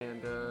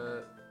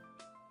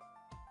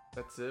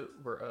That's it.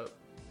 We're up.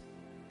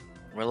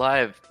 We're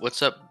live.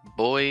 What's up,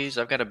 boys?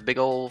 I've got a big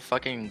old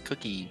fucking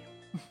cookie.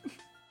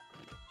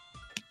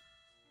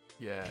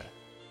 Yeah.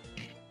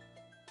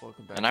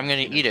 Welcome back. And I'm to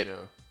gonna Tina eat it.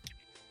 Joe.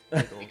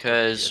 Big old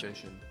Because- cookie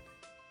edition.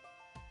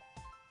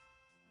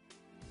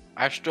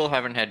 I still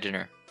haven't had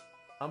dinner.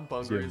 I'm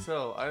hungry Yeah. as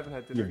hell. I haven't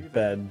had Your dinner either.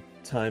 bad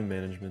time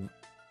management.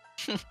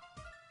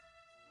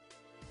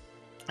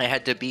 I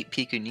had to beat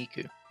Piku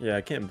Niku. Yeah,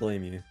 I can't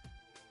blame you.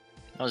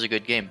 That was a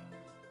good game.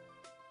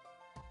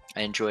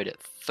 I enjoyed it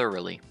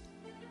thoroughly.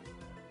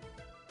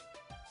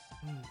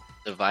 Mm.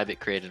 The vibe it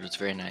created was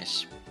very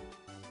nice.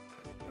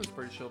 It was a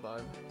pretty chill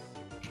vibe.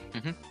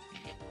 Mhm.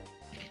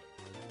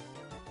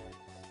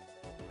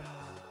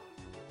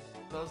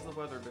 How's the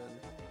weather been?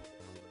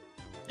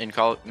 In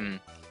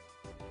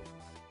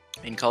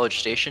College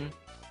Station,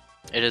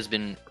 it has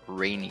been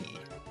rainy.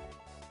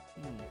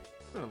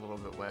 It's been a little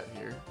bit wet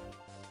here.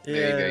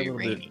 Very, very a little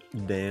rainy.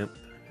 bit damp,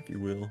 if you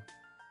will.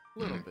 A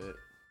little Mm. bit.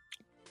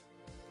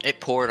 It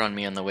poured on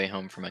me on the way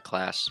home from a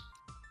class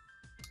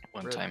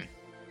one Really? time.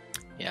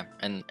 Yeah,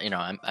 and you know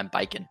I'm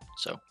biking,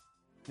 so.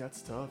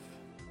 That's tough.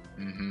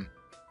 Mm-hmm.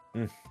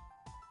 Mm.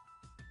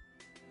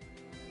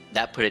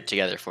 That put it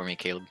together for me,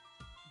 Caleb.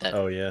 That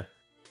Oh yeah.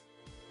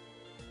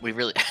 we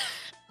really,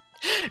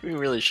 we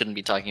really shouldn't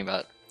be talking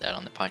about that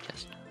on the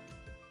podcast.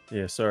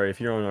 Yeah, sorry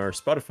if you're on our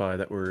Spotify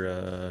that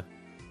we're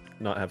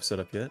not have set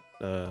up yet.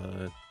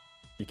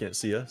 You can't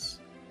see us.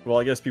 Well,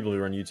 I guess people who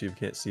are on YouTube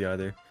can't see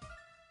either.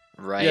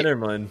 Right? Yeah, never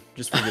mind.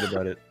 Just forget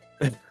about it.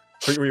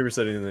 Forget we ever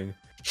said anything.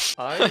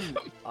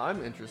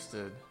 I'm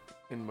interested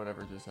in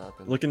whatever just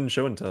happened. Look in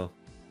show and tell.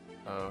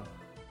 Oh.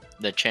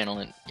 The channel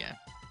in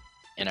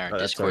our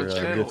That's Discord our,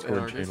 server. Channel in Discord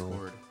our channel.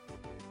 Discord.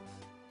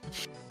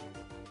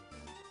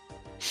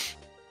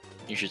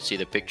 You should see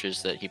the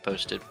pictures that he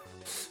posted.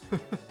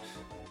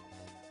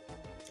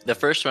 The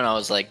first one, I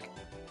was like,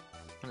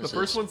 what The is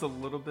first this? one's a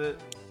little bit.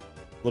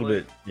 A little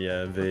Like- bit,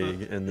 yeah,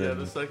 vague, and Yeah, then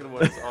the second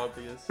one is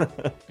obvious.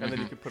 And then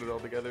you Mhm. can put it all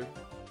together.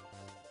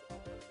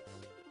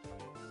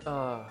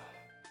 Well,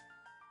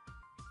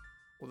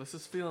 this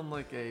is feeling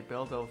like a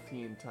Belle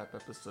Delphine type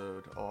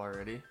episode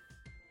already.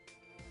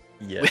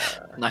 yeah.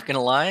 Not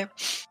gonna lie,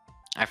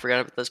 I forgot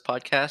about this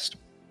podcast.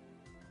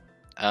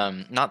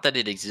 Not that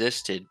it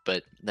existed,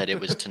 but that it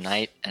was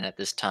tonight and at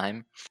this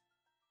time.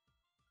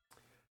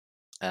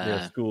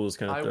 Yeah, school is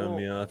kind I of throwing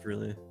me won't- off,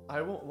 really.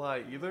 I won't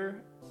lie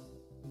either.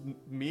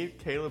 Me and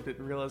Caleb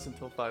didn't realize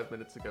until 5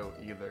 minutes ago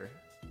either.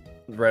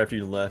 Right after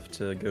you left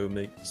to go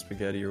make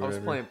spaghetti or I was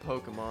whatever.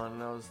 playing Pokemon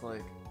and I was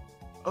like,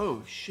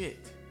 oh shit.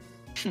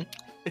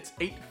 It's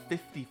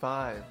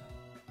 8:55.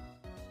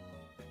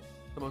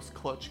 The most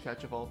clutch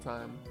catch of all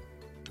time.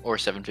 Or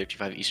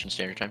 7:55 Eastern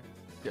Standard Time.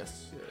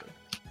 Yes, yeah.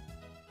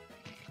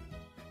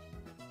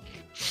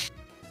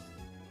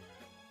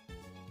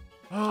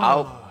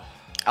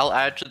 I'll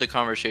add to the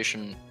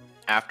conversation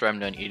after I'm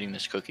done eating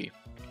this cookie.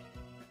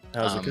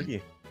 How's the um,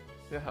 cookie?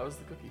 Yeah, how's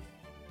the cookie?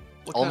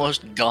 What kind of-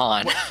 Almost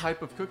gone. what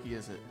type of cookie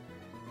is it?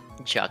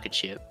 Chocolate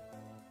chip.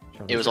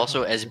 Chocolate It was chip?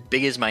 also as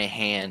big as my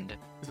hand.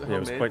 Is it Yeah, it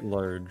was homemade? quite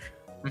large.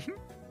 Mhm.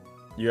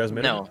 You guys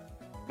made No, it?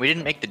 we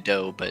didn't make the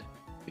dough, but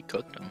we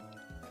cooked them.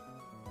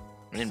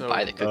 We didn't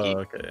buy the So- cookie. Oh,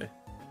 okay.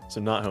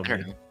 So not I don't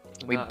homemade. know.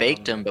 We Not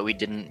baked them, homemade. but we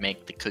didn't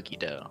make the cookie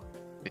dough.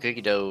 The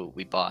cookie dough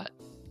we bought.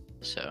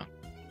 So,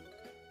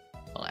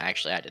 well,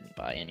 actually, I didn't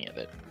buy any of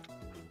it.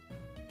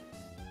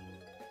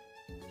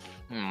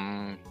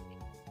 Hmm.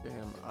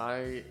 Damn,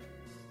 I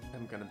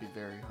am gonna be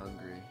very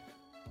hungry.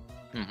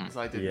 Mhm. Because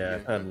I didn't Yeah, eat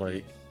I've a had cookie.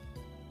 like.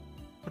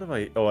 What have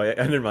I? Oh, I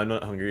never mind. I'm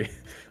not hungry.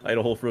 I had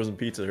a whole frozen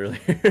pizza earlier.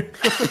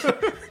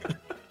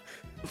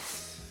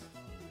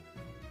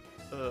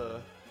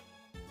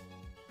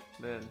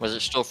 Man. Was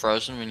it still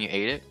frozen when you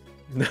ate it?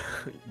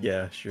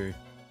 Yeah, sure.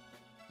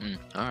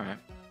 All right.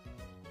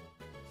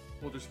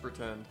 We'll just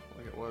pretend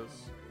like it was.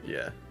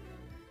 Yeah.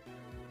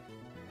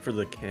 For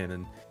the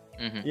canon.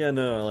 Mhm. Yeah,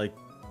 no, like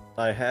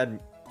I had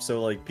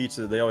like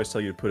pizza. They always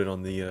tell you to put it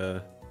on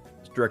the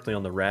directly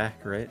on the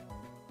rack, right?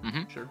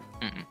 Sure.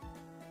 Mhm.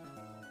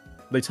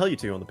 They tell you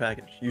to on the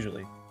package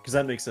usually, because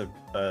that makes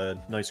a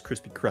nice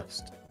crispy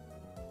crust.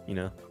 You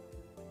know,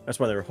 that's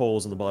why there are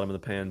holes in the bottom of the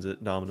pans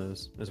at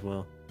Domino's as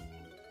well,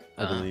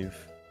 I Uh-huh.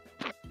 believe.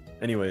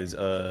 Anyways,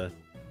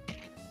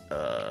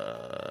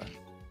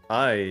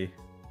 I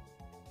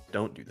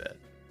don't do that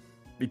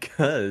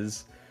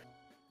because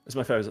it's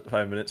my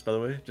 5 minutes, by the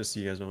way, just so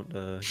you guys don't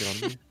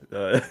get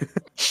on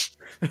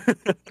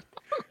me.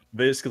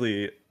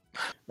 Basically,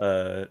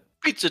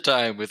 Pizza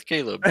time with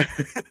Caleb.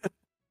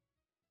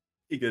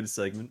 a good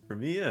segment for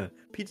me, yeah.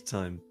 Pizza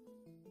time.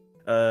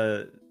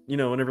 You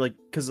know, whenever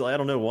because I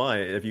don't know why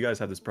if you guys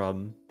have this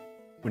problem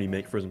when you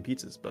make frozen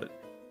pizzas, but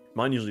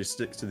mine usually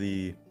sticks to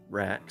the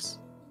racks,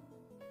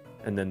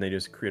 and then they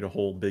just create a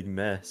whole big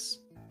mess.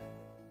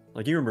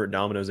 Like you remember at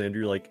Domino's,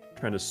 Andrew, like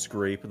trying to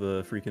scrape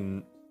the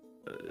freaking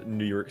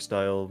New York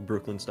style,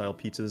 Brooklyn style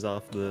pizzas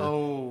off the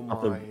Oh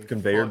off the my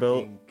conveyor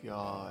belt? fucking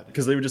god.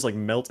 because they would just like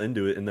melt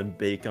into it and then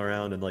bake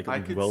around and like I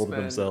could weld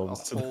spend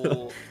themselves. a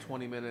whole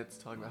 20 minutes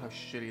talking about how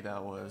shitty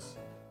that was.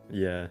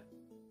 Yeah.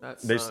 That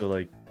Basically, sucked.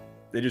 like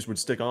they just would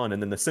stick on,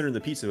 and then the center of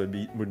the pizza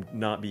would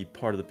not be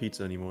part of the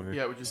pizza anymore.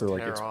 Yeah, it would just so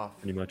like tear it's off.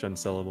 pretty much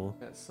unsellable.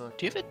 That sucked.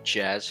 Do you have a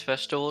Jazz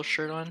Festival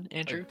shirt on, I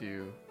Andrew?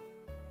 do.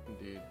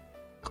 Indeed.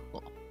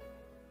 Cool.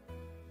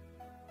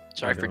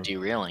 Sorry for don't.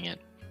 derailing it.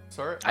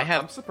 Sorry, I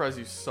have- I'm surprised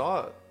you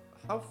saw it.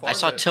 How far? I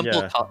saw did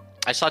Temple. Yeah.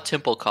 I saw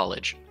Temple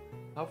College.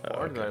 How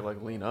far did I okay.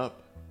 like lean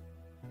up?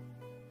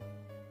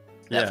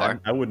 That Yeah, far?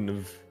 I wouldn't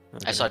have. I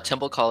okay. saw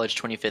Temple College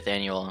 25th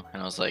annual,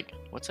 and I was like,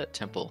 "What's at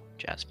Temple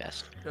Jazz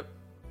Fest?" Yep.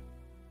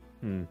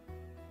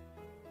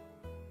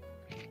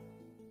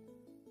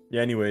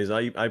 Yeah. Anyways,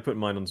 I put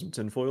mine on some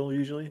tinfoil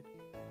usually.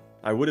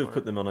 I would have Alright.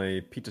 put them on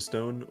a pizza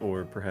stone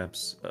or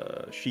perhaps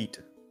a sheet,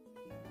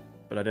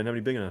 but I didn't have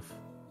any big enough.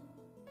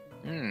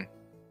 Hmm.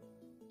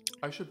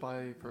 I should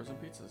buy frozen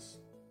pizzas.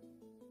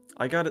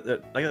 I got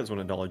this one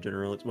at Dollar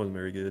General. It wasn't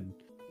very good.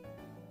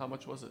 How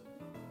much was it?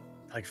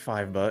 Like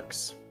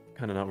 $5.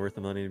 Kind of not worth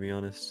the money to be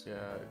honest. Yeah.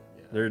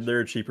 There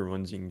are cheaper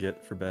ones you can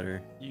get for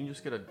better. You can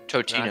just get a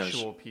Totino's.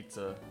 actual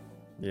pizza.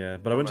 Yeah,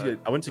 but I went to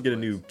Right. get a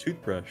new Place.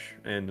 toothbrush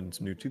and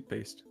some new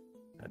toothpaste.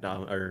 At At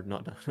Dollar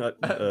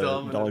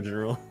Domino's.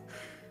 General.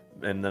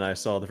 And then I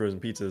saw the frozen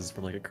pizzas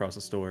from like across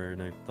the store,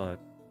 and I thought,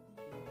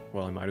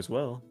 well, I might as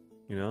well.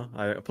 You know,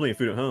 I have plenty of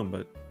food at home,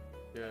 but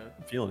Yeah.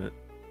 I'm feeling it.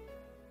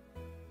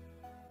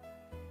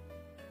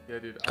 Yeah,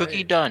 dude.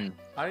 Cookie done.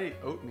 I ate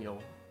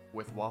oatmeal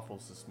with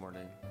waffles this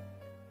morning.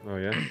 Oh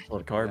yeah, a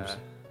lot of carbs.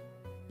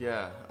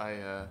 Yeah.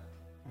 Yeah.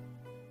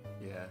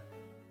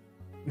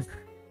 Carbs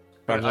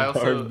I on also-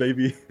 carbs,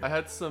 baby. I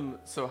had some.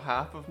 So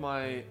half of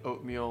my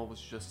oatmeal was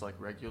just like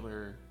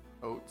regular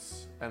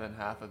oats, and then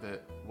half of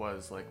it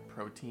was like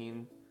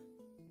protein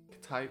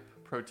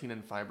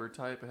and fiber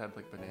type. It had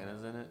like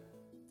bananas in it.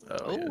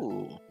 Oh, yeah.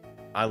 Ooh.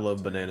 I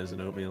love bananas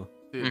and oatmeal.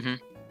 Dude, Mm-hmm.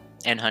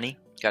 And honey.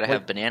 Gotta Like-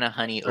 have banana,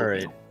 honey, All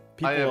right, oatmeal.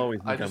 people always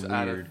I think just I'm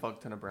added a weird.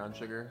 fuck ton of brown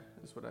sugar.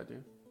 Is what I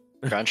do.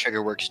 Brown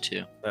sugar works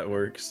too. That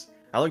works.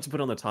 I like to put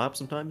it on the top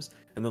sometimes,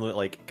 and then let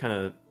like kind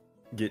of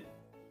get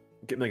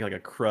make like a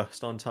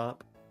crust on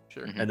top,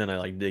 Sure. Mhm. and then I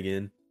like dig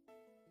in.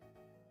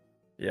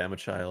 Yeah, I'm a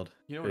child.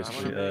 You know what I want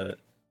Basically, to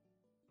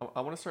make?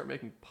 I want to start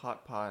making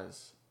pot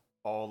pies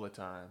all the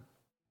time.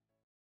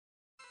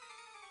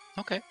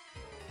 Okay.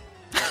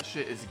 That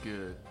shit is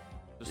good.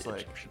 Just Yeah,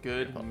 like pot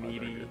good, pies are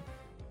meaty. good.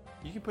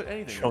 You can put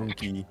anything. in it.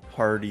 chunky,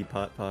 hearty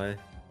pot pie.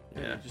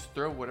 Yeah, Yeah. just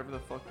throw whatever the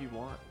fuck you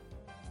want.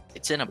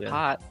 It's in a Yeah.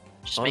 pot.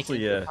 Just Honestly,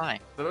 make it into a yeah. pie.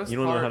 The best You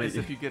don't know part how to is eat-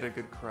 if you get a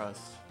good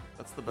crust.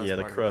 That's the best Yeah,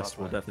 the part of crust pot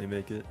will pie. definitely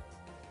make it.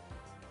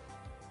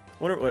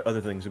 I wonder what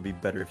other things would be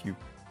better if you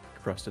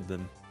crusted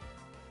them.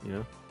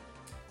 You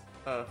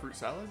know, Fruit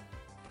salad?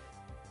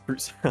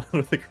 fruit salad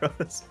with a crust.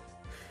 It's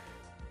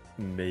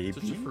Maybe.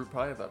 just a fruit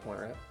pie at that point,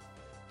 right?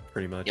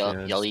 Pretty much. Y'all, yeah,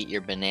 y'all just- eat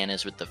your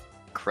bananas with the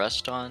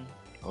crust on,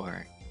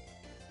 or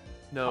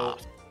No. Ah.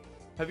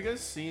 Have you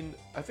guys seen?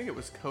 I think it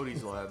was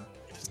Cody's lab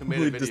just who made a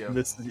really video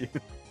dismisses you.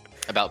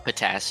 about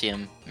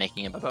potassium,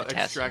 making a about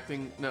potassium.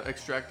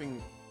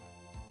 extracting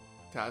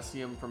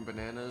potassium from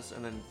bananas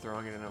and then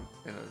throwing it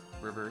in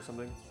a river or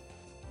something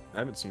I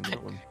haven't seen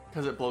that one.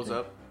 because it blows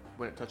up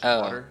when it touches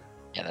Oh. water.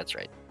 Yeah, that's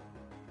right.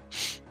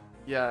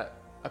 Yeah,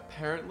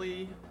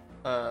 apparently,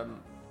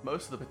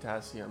 most of the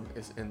potassium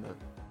is in the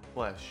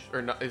flesh,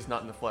 or not is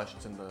not in the flesh.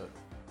 It's in the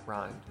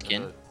rind, or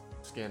Skin? the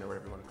skin, or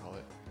whatever you want to call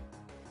it.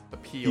 The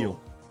peel.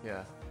 Peel.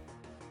 Yeah,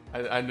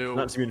 I know.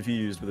 Not to be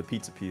confused with a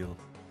pizza peel.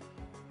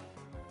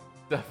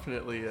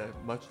 Definitely a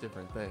much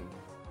different thing.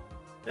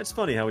 It's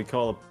funny how we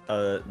call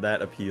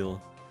that a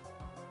peel,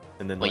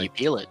 and then Well, you like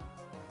peel it.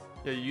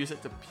 Yeah, you use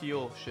it to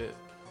peel shit.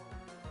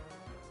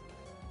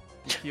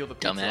 You peel the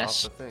pizza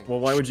Dumbass. off the thing. well,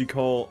 why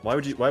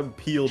would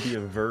peel be a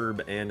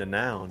verb and a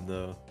noun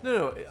though?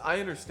 No, I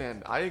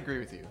understand. I agree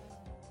with you.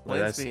 Like,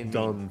 Lance that's being mean.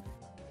 dumb.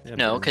 Yeah,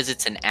 No, dumb. because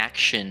it's an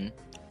action,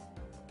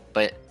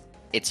 but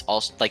it's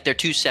also like they're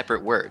two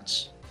separate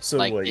words. so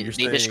like what they, you're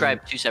they saying?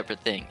 describe two separate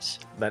things.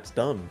 That's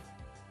dumb.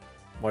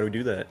 Why do we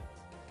do that?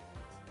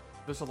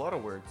 There's a lot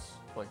of words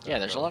like that. Yeah,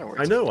 there's a lot of words.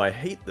 I know. I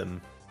hate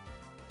them.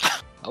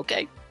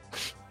 Okay.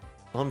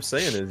 All I'm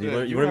saying is,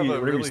 Yeah, you whenever have a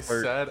whenever really you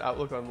start, sad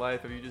outlook on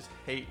life if you just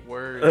hate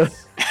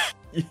words.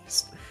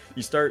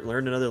 you start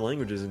learning other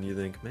languages and you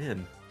think,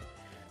 man,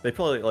 they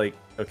probably like.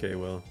 Okay,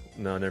 well,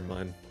 no, never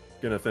mind.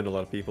 Gonna offend a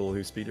lot of people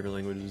who speak different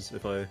languages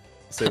if I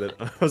say that.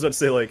 I was about to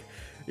say like,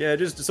 yeah,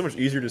 just it's so much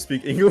easier to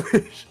speak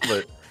English,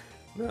 but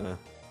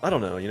I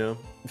don't know. You know,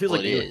 it feels Well,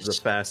 like it English is is.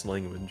 a fast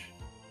language.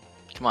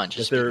 Come on, But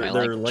just speak my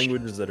there are language.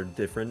 languages that are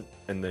different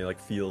and they like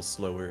feel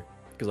slower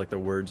because like the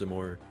words are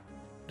more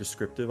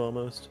descriptive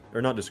almost,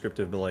 or not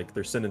descriptive, but like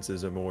their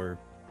sentences are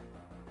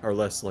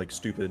less like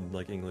stupid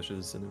like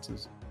English's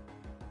sentences.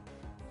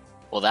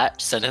 Well, that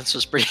sentence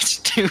was pretty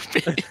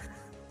stupid.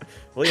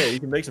 Well, yeah, you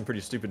can make some pretty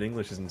stupid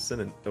Englishes in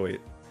sentence. Oh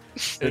wait,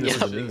 sentences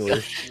Yeah. in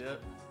English,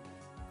 Yep.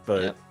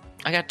 but Yep.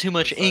 I got too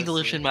much Precisely.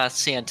 English in my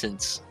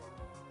sentence.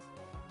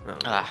 I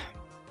don't know. Ah,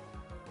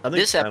 I think,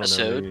 this I don't know,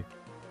 episode- maybe-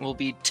 we'll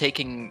be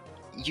taking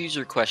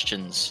user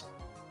questions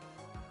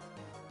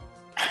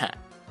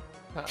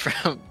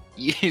from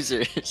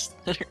users.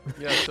 That are...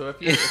 Yeah, so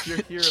if you're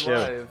here Yeah.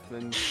 live,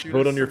 then shoot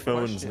Vote us on your some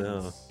phones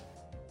now. questions.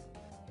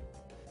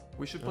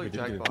 We should Oh, play we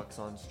did good. Jackbox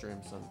on stream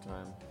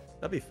sometime.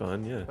 That'd be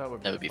fun. Yeah. That would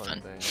be That a would be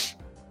fun fun. thing.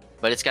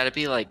 But it's got to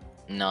be like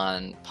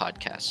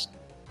non-podcast.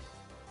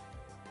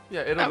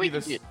 Yeah, it'll Ah, be we can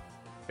this. do it.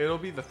 It'll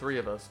be the three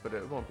of us, but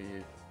it won't be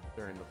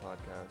during the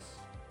podcast.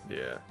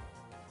 Yeah.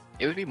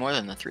 It would be more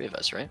than the three of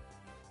us, right?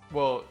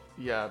 Well,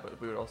 yeah, but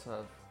we would also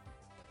have.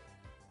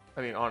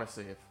 I mean,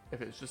 honestly,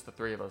 if it's just the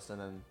three of us,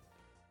 then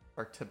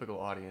our typical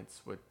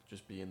audience would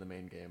just be in the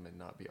main game and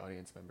not be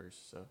audience members.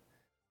 So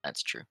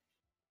That's true.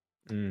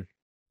 Mm.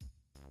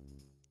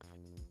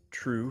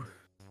 True.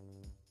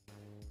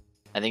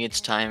 I think it's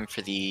time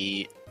for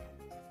the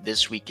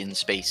This Week in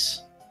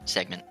Space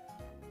segment.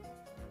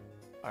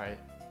 all right,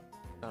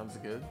 sounds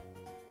good.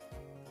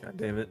 God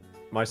damn it.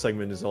 My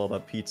segment is all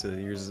about pizza.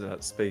 Yours is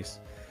about space.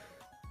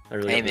 I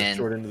really Hey, got the man.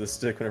 short end of the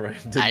stick when I I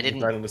decide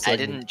on the I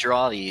segment. didn't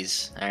draw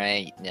these. All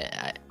right.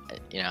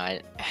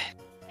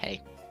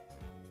 Hey,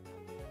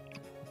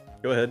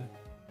 Go ahead.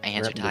 my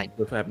hands are What happened- tied.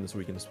 What happened this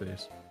week in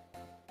space?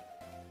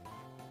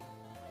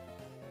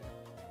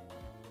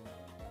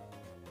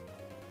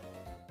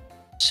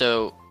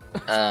 So,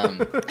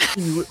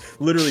 You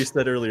literally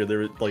said earlier there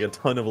were like a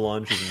ton of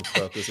launches and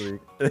stuff this week.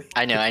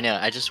 I know.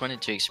 I just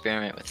wanted to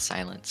experiment with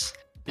silence.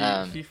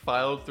 He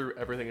filed through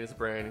everything in his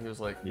brain, and he was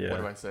like, Yeah.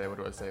 "What do I say? What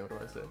do I say? What do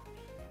I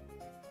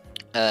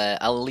say?"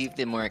 I'll leave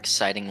the more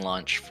exciting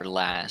launch for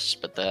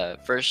last, but the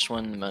first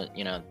one,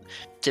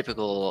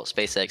 typical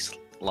SpaceX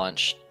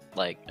launched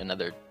like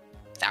another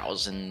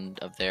 1,000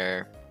 of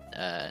their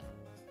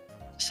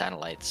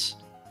satellites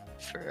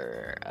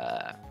for.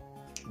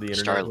 The internet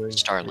Star- thing?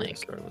 Starlink.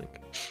 Yeah, Starlink.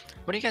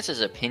 What are you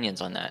guys' opinions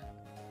on that?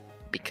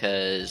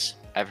 Because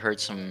I've heard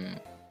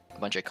a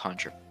bunch of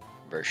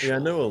controversial. Yeah, I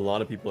know a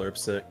lot of people are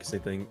upset because they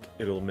think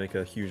it'll make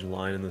a huge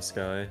line in the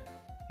sky.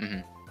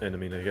 Mhm. And I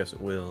mean, I guess it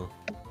will.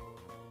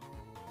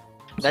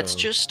 That's So-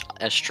 just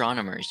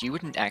astronomers. You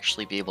wouldn't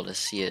actually be able to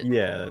see it.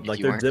 Yeah, if like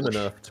you they're weren't dim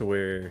looking. enough to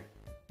where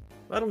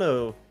I don't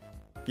know.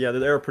 Yeah,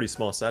 they're pretty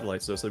small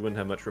satellites though, so they wouldn't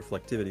have much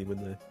reflectivity, would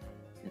they?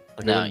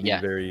 Like, No, they wouldn't yeah.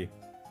 be very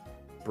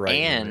bright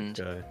in the And-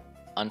 sky.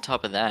 On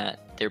top of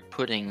that, they're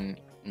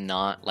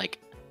they're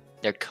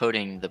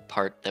coating the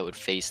part that would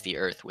face the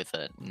Earth with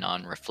a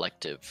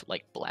non-reflective,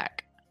 like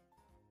black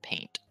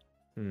paint.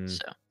 Hmm.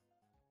 So,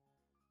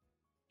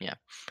 yeah,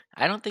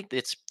 I don't think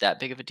it's that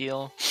big of a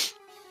deal.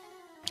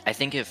 I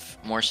think if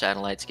more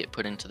satellites get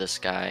put into the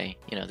sky,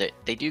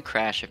 they do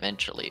crash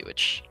eventually,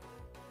 which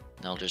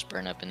they'll just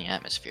burn up in the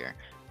atmosphere.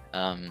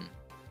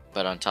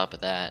 But on top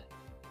of that,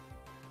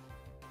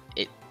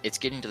 it's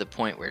getting to the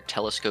point where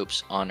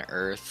telescopes on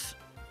Earth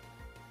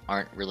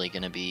aren't really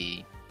going to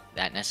be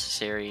that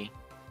necessary.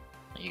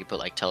 You could put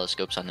like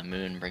telescopes on the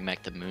moon, bring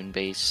back the moon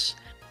base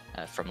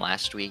from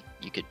last week.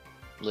 You could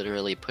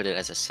literally put it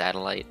as a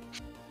satellite.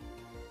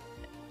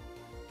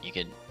 You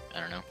could,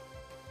 I don't know.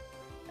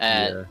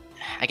 Yeah.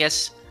 I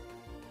guess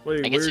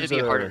Wait, I guess it would be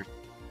harder.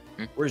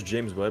 Where's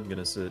James Webb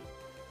gonna sit?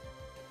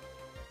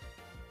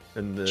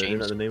 And the James- isn't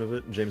that the name of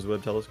it? James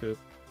Webb Telescope?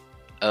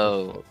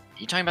 Oh,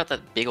 you talking about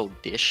that big old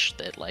dish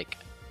that like?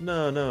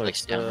 No, Like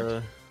it's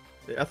downwards?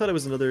 I thought it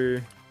was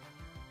another.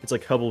 It's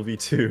like Hubble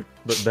V2,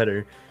 but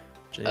better.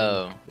 James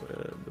Oh.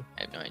 Webb.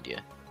 I have no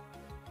idea.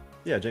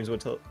 Yeah, James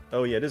Webb.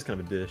 Oh yeah, it is kind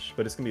of a dish,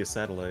 but it's gonna be a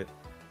satellite.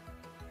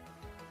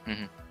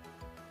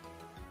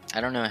 I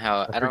don't know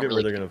how. I I don't forget where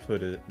really they're gonna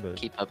put it, but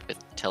keep up with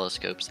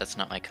telescopes. That's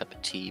not my cup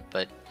of tea.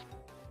 But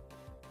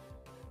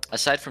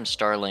aside from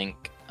Starlink,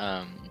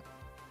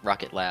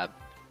 Rocket Lab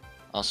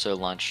also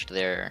launched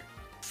their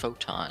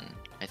Photon,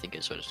 I think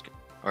is what it's,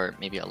 or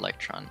maybe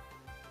Electron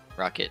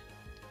rocket.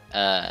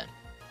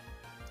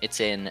 It's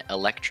an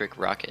electric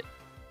rocket,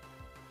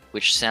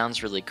 which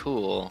sounds really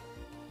cool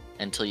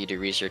until you do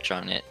research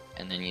on it,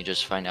 and then you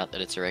just find out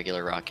that it's a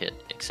regular rocket,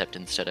 except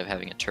instead of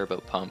having a turbo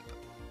pump,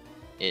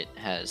 it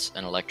has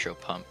an electro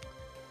pump,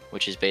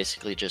 which is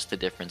basically just the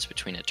difference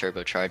between a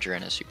turbocharger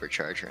and a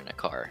supercharger in a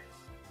car.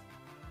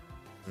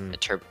 Mm.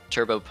 A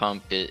turbo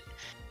pump, it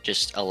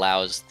just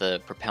allows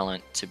the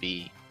propellant to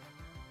be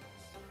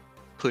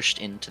pushed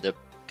into the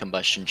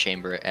combustion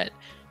chamber at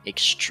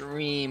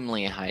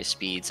extremely high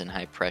speeds and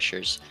high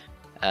pressures.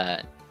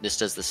 This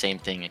does the same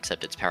thing,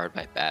 except it's powered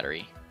by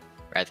battery,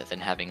 rather than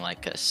having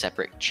like a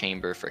separate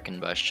chamber for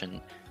combustion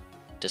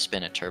to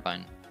spin a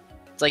turbine.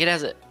 It's like it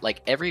has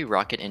every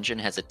rocket engine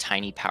has a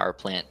tiny power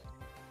plant.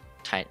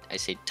 I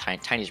say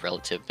tiny is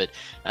relative, but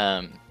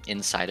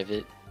inside of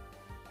it,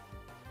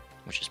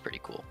 which is pretty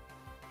cool.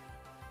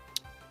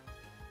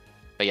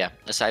 But yeah,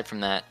 aside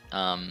from that,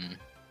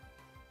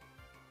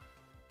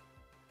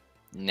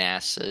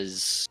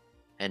 NASA's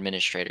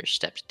administrator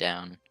stepped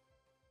down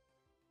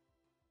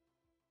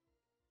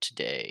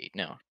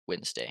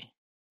Wednesday.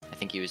 I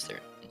think he was there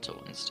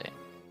until Wednesday.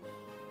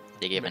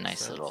 They gave Makes a nice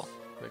sense. little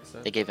Makes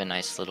sense. They gave a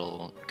nice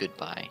little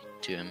goodbye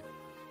to him.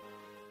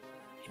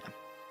 Yeah.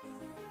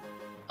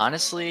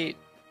 Honestly,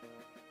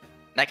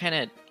 that kind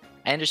of...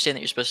 I understand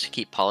that you're supposed to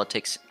keep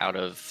politics out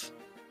of...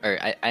 Or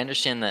I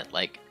understand that,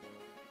 like,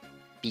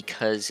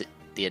 because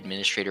the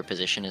administrator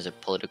position is a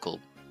political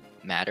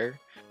matter.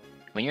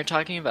 When you're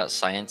talking about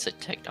science and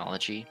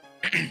technology,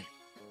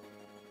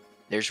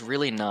 there's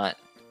really not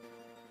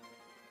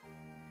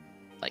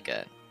like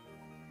a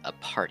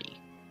party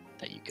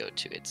that you go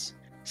to. It's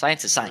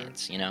science is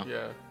science, you know.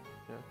 Yeah.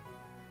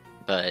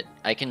 But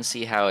I can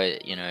see how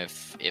it,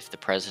 if the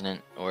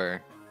president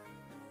or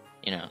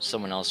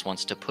someone else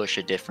wants to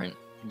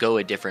go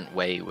a different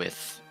way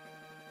with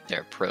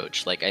their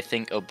approach. Like I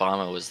think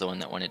Obama was the one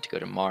that wanted to go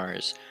to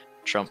Mars,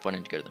 Trump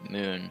wanted to go to the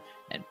moon,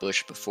 and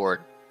Bush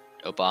before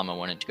Obama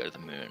wanted to go to the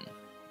moon.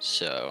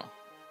 So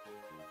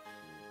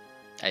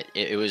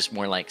it was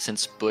more like,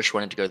 since Bush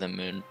wanted to go to the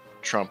moon,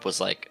 Trump was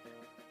like,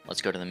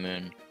 let's go to the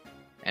moon,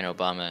 and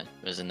Obama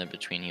was in the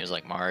between. He was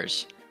like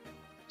Mars.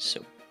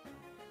 So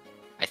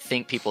I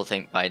think people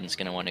think Biden's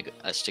going to want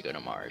us to go to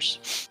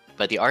Mars.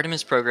 But the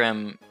Artemis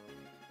program,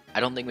 I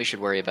don't think we should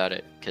worry about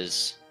it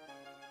because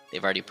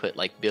they've already put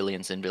like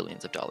billions and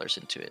billions of dollars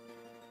into it.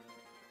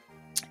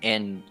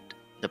 And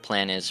the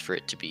plan is for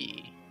it to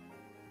be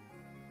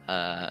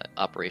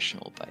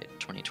operational by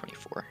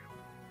 2024,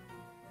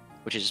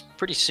 which is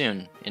pretty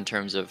soon in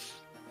terms of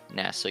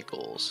NASA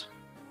goals.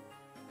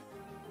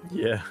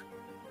 Yeah.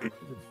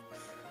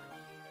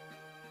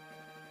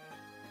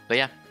 But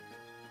yeah,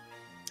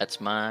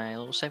 that's my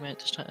little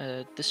segment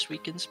this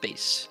week in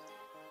space.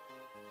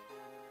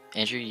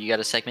 Andrew, you got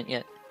a segment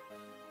yet?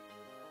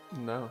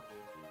 No.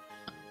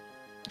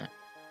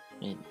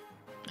 You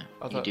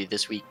I thought- do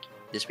this week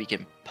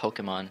in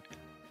Pokemon.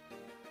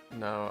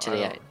 No.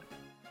 Today I don't.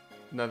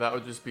 No, that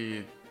would just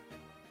be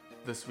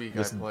this week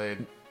This- I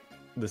played.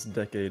 This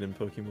decade in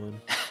Pokemon.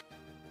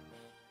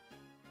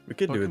 We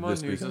could do it Pokemon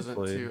this news week. isn't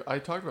Play. too. I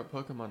talked about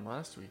Pokemon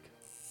last week.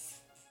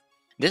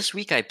 This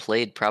week I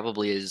played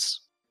probably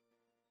is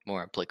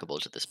more applicable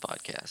to this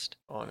podcast.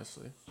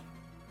 Honestly,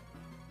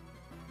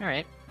 All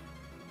right.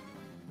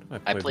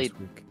 I played- this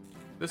week.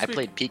 this I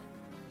week, played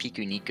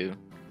Piku Niku.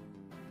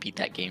 Beat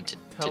that game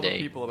Tell today.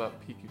 the people about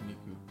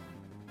Pikuniku.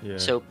 Yeah.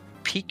 So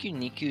Piku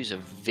Niku is a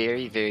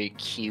very, very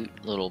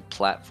cute little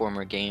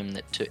platformer game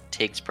that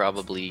takes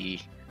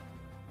probably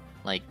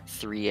like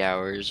 3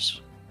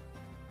 hours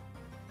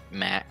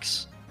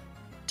max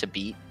to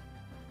beat.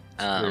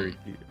 Very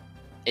cute.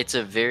 It's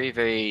a very,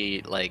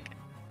 very like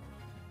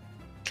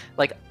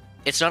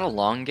it's not a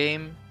long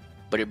game,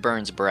 but it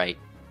burns bright,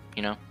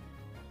 you know?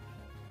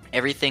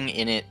 Everything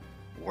in it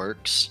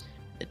works.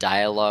 The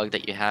dialogue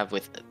that you have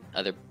with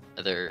other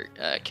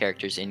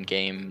characters in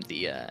game,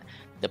 the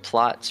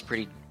plot's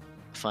pretty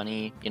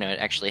funny. It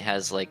actually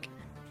has like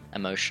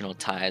emotional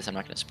ties. I'm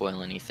not going to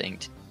spoil anything,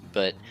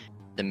 but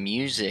the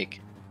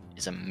music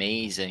is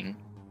amazing,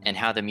 and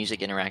how the music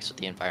interacts with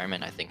the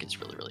environment, I think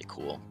is really, really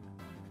cool.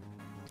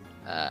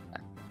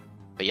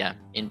 But yeah,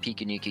 in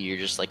Pikuniku, you're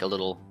just like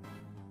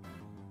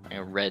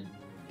a red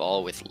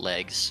ball with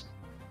legs,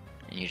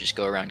 and you just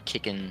go around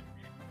kicking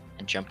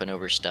and jumping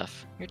over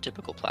stuff. You're a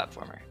typical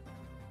platformer.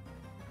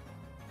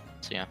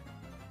 So yeah,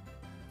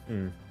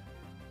 Mm,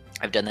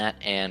 I've done that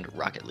and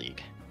Rocket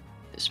League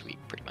this week,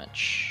 pretty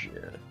much.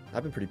 yeah.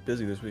 I've been pretty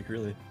busy this week,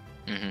 really.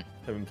 hmm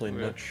Haven't played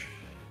Okay. much.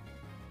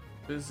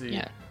 Busy.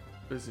 Yeah.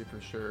 Busy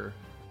for sure.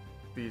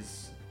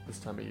 This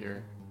time of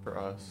year for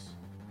us.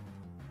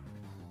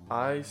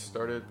 I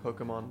started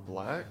Pokemon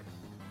Black.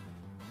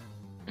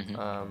 hmm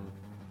Um,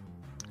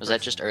 Was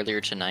that just earlier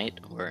tonight,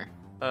 or?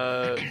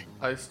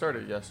 I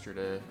started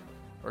yesterday,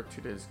 or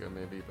 2 days ago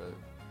maybe,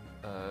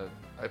 but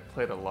I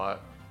played a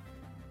lot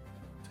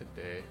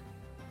today.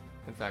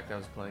 In fact, I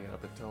was playing it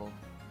up until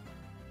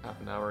half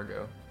an hour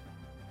ago.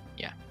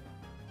 Yeah.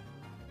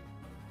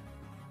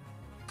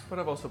 But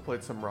I've also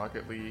played some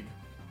Rocket League.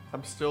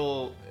 I'm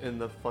still in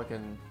the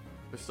fucking...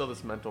 There's still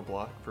this mental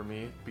block for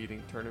me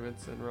beating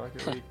tournaments in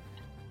Rocket League.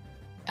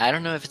 I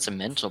don't know if it's a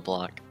mental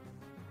block. I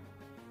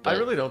But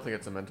really don't think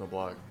it's a mental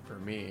block for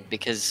me.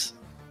 because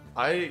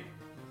I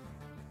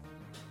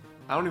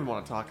don't even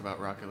want to talk about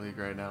Rocket League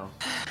right now.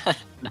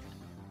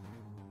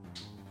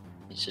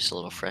 he's just a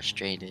little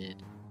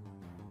frustrated.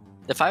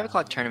 The 5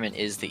 o'clock tournament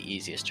is the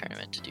easiest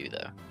tournament to do,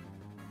 though.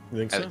 You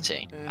think I so? would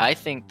say. Eh. I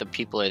think the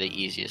people are the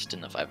easiest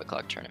in the 5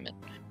 o'clock tournament.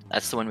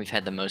 That's the one we've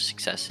had the most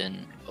success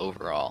in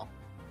overall.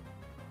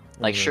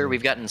 Like, sure,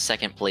 we've gotten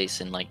second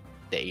place in like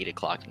the 8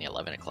 o'clock and the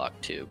 11 o'clock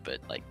too, but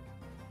like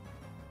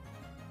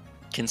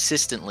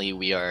consistently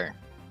we are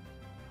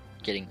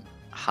getting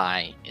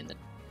high in the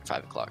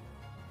 5 o'clock.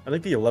 I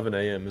think the 11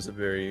 a.m. is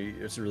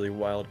it's a really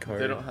wild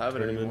card. They don't have it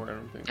tournament. anymore, I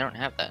don't think. I don't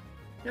have that.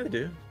 Yeah, they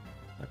do.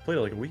 I played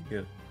it like a week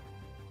ago.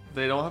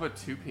 They don't have a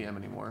 2 p.m.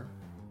 anymore.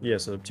 Yeah,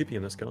 so 2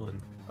 p.m. that's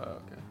gone. Oh,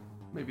 okay.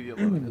 Maybe the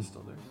 11 is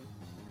still there.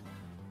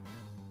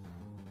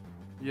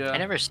 Yeah, I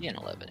never see an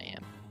 11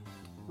 a.m.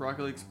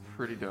 Rocket League's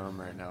pretty dumb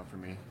right now for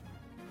me.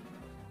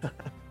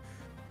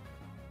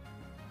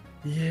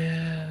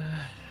 Yeah.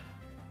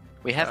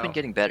 We have been Wow.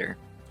 getting better.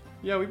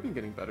 Yeah, we've been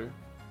getting better.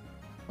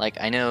 Like,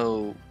 I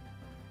know,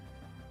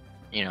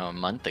 a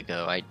month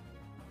ago I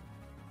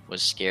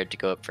was scared to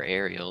go up for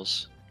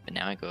aerials, but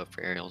now I go up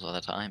for aerials all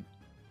the time.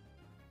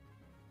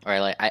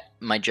 Or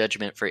my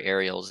judgment for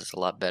aerials is a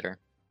lot better.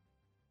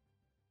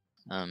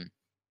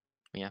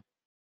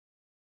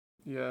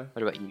 Yeah.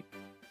 What about you?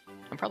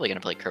 I'm probably gonna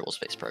play Kerbal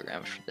Space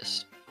Program for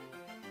this.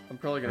 I'm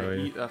probably gonna Oh,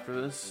 yeah. eat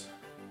after this.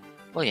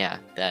 Well, yeah,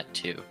 that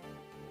too.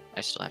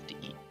 I still have to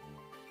eat.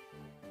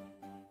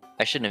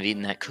 I shouldn't have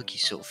eaten that cookie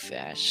so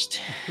fast.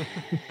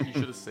 You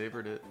should have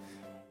savored it.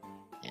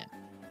 Yeah.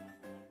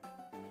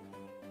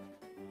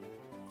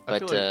 I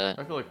But,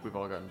 feel like we've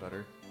all gotten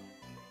better.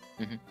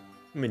 I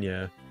mean,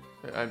 yeah.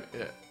 Like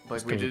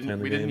Just we comes with playing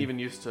the didn't game. even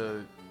used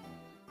to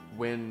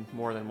win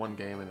more than one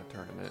game in a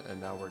tournament, and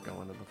now we're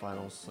going to the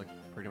finals like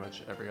pretty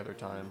much every other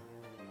time.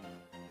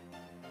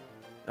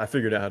 I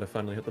figured out how to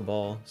finally hit the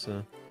ball,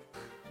 so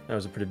that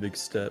was a pretty big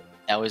step.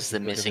 that was the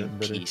Like I've missing gotten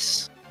better.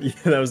 piece. Yeah,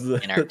 that was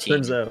the. In our It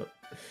turns team. out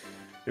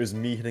it was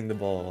me hitting the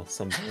ball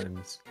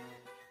sometimes.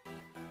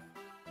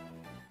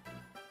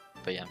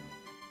 But yeah.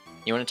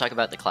 You want to talk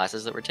about the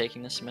classes that we're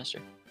taking this semester?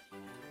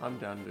 I'm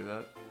down to do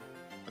that.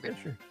 Okay,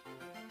 sure.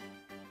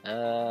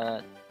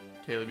 Caleb,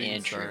 you can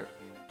Andrew. start.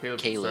 Caleb,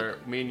 Caleb.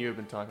 start. Me and you have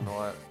been talking a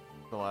lot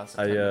the last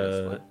I, 10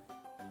 minutes.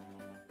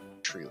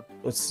 True.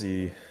 Let's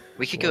see.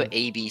 We could go Well-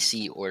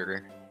 ABC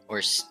order or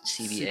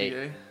CBA.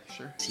 CBA,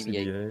 sure.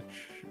 CBA. CBH.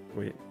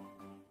 Wait.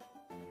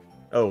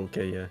 Oh,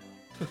 okay, yeah.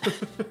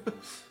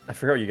 I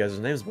forgot what you guys'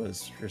 names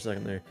was for a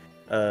second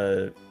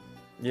there.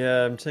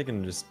 Yeah, I'm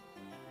taking just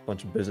a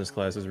bunch of business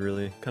classes.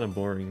 Really, kind of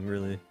boring.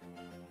 Really,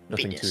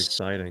 nothing too Business.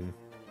 exciting.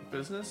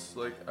 Business,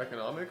 like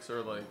economics,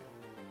 or like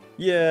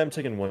Yeah, I'm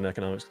taking one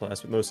economics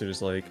class, but mostly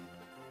just like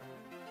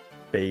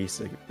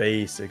basic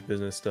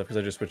business stuff because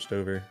I just switched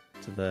over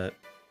to that.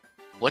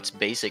 What's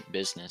basic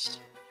business?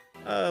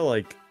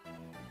 Like,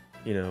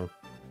 you know,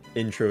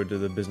 intro to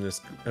the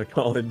business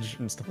college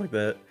and stuff like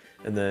that,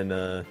 and then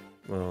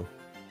well,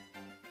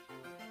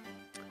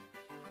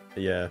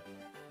 yeah,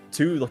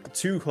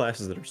 two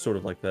classes that are sort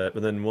of like that,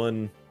 but then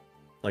one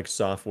like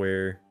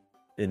software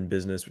in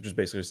business, which is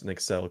basically just an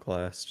Excel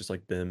class, just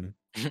like BIM,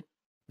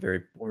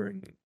 very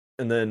boring,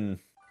 and then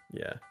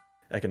yeah,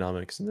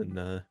 economics, and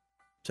then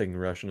taking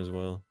Russian as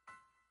well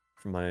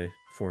for my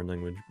foreign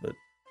language, but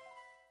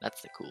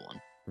That's the cool one.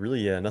 really,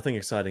 yeah, nothing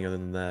exciting other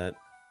than that.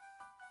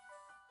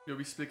 you'll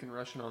be speaking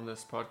Russian on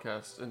this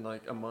podcast in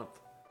like a month.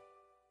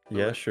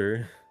 Yeah, Really?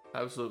 sure.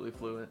 Absolutely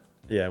fluent.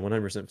 Yeah,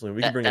 100% fluent.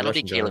 We can bring a That'll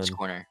be Russian Caleb's guy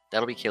corner.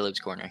 That'll be Caleb's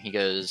corner. He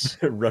goes,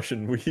 on.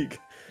 Russian week.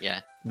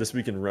 yeah. This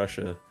week in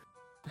Russia.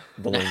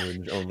 The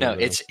language only. No,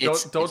 though. it's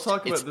Don't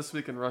talk it's- about this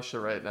week in Russia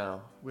right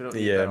now. We don't.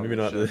 Need Yeah, that on maybe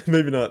this not. show.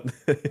 Maybe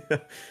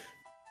not.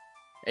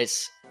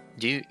 It's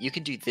you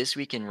can do this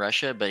week in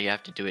Russia, but you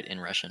have to do it in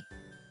Russian.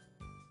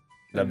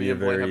 That'd And be me a and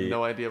Blaine very. have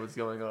no idea what's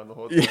going on the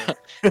whole time. Yeah.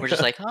 We're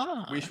just like,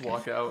 ah. We should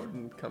walk out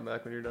and come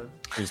back when you're done.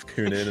 Just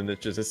tune in, and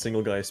it's just a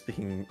single guy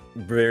speaking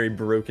very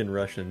broken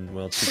Russian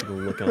while two people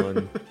look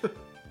on.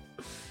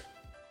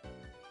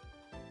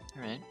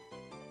 All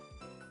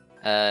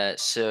right.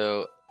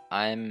 So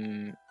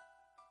I'm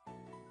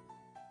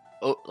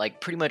like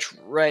pretty much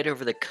right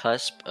over the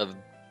cusp of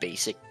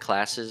basic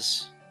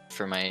classes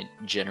for my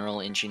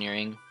general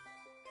engineering.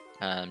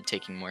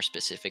 Taking more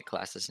specific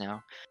classes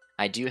now.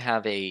 I do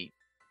have a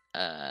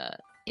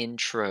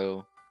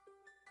intro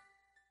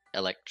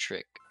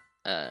electric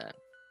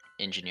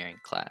engineering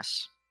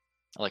class,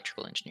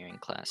 electrical engineering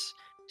class.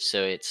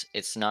 So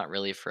it's not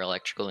really for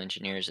electrical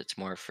engineers. It's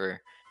more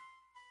for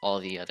all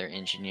the other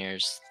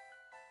engineers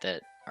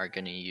that are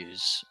going to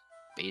use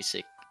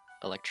basic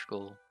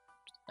electrical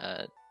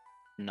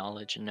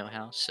knowledge and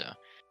know-how. So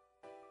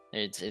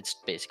it's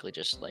basically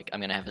just like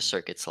I'm going to have a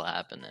circuits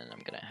lab, and then I'm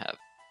going to have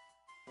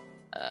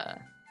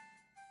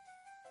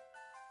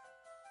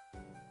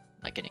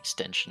like an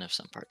extension of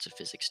some parts of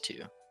physics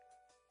too.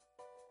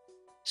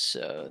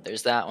 So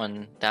there's that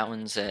one. That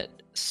one's at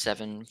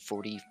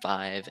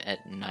 7:45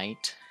 at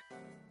night.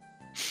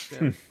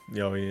 Damn.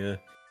 Oh yeah.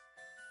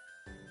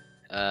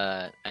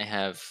 I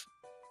have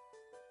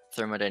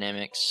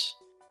thermodynamics.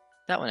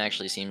 That one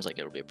actually seems like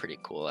it'll be pretty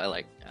cool. I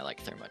like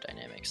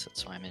thermodynamics.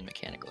 That's why I'm in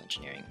mechanical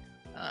engineering.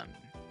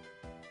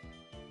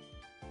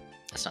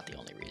 That's not the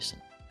only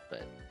reason,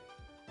 but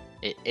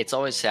it's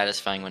always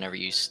satisfying whenever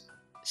you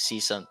see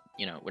some,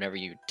 whenever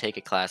you take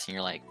a class and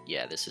you're like,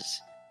 yeah, this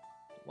is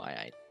why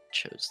I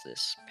chose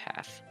this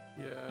path.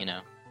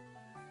 Yeah.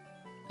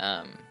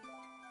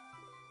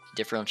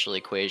 Differential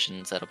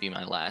equations, that'll be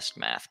my last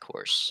math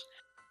course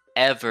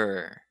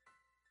ever.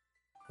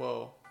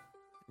 Whoa.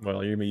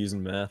 Well, you're gonna be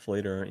using math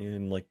later, aren't you?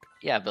 In like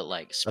Yeah, but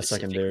like a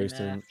specifically secondary math.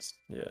 sense.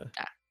 Yeah.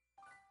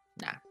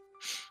 Nah.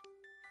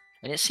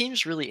 And it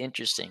seems really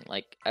interesting.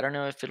 Like, I don't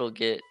know if it'll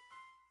get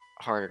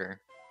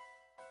harder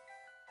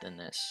than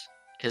this,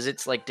 because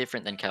it's like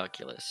different than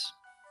calculus.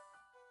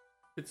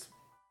 It's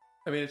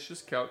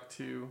just Calc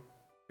 2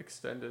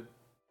 extended,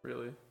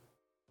 really.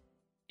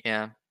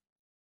 Yeah.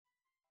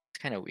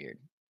 It's kind of weird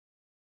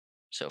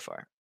so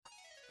far.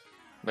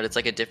 But it's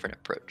like a different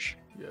approach.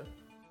 Yeah.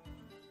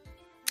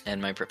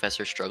 And my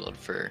professor struggled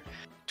for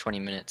 20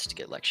 minutes to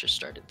get lectures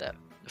started the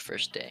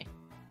first day.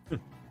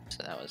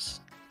 So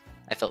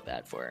I felt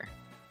bad for her.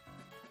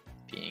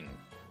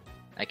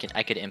 I could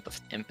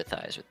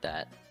empathize with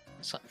that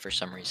for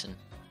some reason.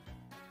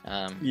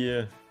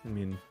 Yeah, I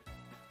mean,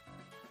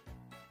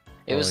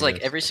 It Oh, was like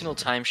yes. every single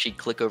time she'd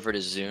click over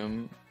to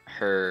Zoom,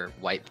 her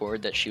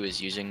whiteboard that she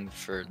was using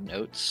for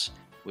notes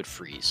would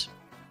freeze.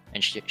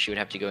 And she would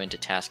have to go into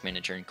Task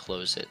Manager and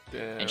close it.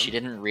 Damn. And she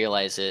didn't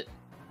realize it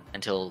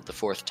until the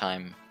fourth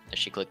time that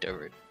she clicked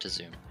over to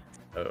Zoom.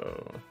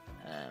 oh,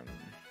 Um,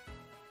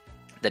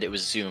 that it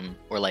was Zoom,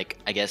 or like,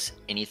 I guess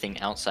anything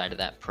outside of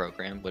that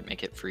program would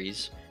make it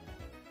freeze.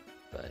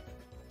 But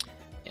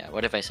yeah,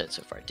 what have I said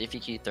so far?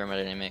 DFQ,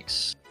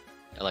 thermodynamics,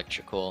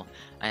 electrical.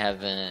 I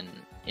have an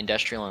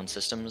industrial and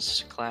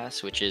systems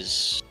class, which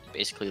is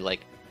basically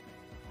like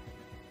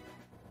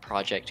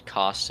project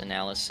cost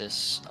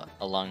analysis,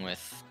 along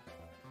with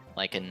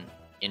like an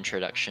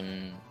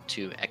introduction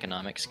to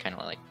economics, kind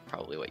of like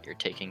probably what you're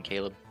taking,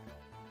 Caleb.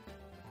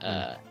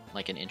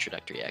 Like an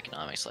introductory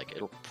economics. Like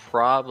it'll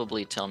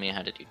probably tell me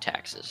how to do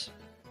taxes,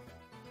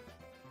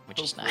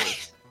 which is Hopefully.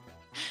 nice.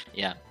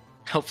 Yeah,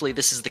 hopefully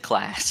this is the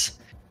class.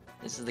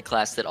 This is the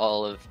class that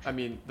all of I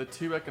mean, the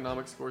 2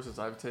 economics courses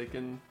I've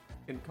taken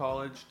in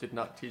college did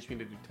not teach me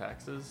to do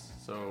taxes,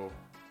 so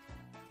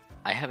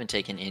I haven't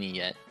taken any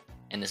yet,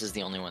 and this is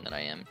the only one that I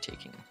am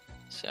taking.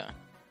 So I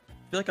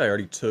feel like I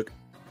already took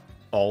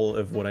all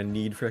of what I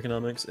need for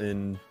economics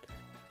in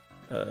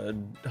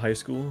high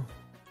school,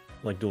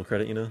 like dual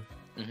credit, you know.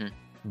 mhm.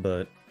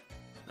 But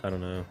I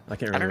don't know. I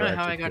can't I don't remember.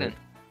 know how I actually got took- an.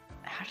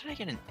 How did I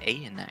get an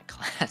A in that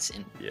class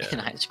in Yeah.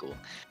 high school?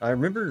 I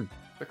remember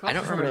the I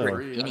don't classes were remember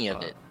free, any I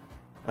of thought. it.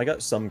 I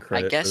got some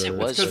credit. guess for it the-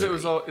 was It's because it free.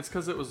 was all. It's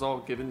because it was all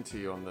given to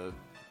you on the.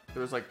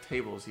 There was like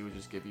tables he would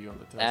just give you on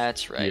the test.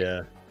 That's right.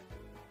 Yeah.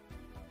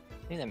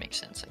 I think that makes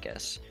sense, I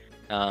guess.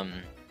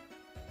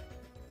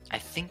 I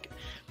think,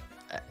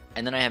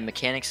 and then I have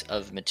mechanics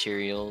of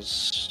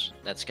materials.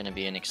 That's going to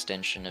be an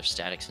extension of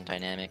statics and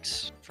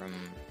dynamics from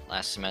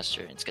last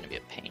semester. It's going to be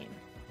a pain.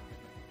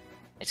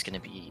 It's going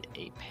to be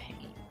a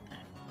pain.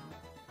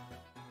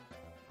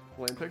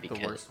 Blaine picked the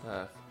because- worst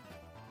path.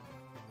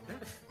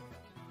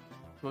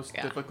 Most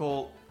Yeah.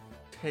 difficult.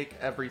 Take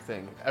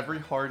everything, every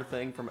hard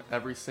thing from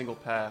every single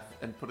path,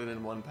 and put it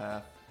in one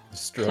path.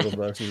 Struggle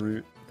back to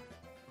root.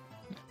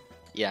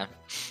 Yeah.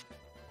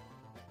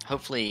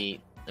 Hopefully,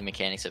 the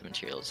mechanics of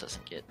materials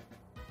doesn't get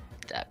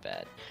that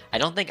bad. I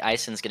don't think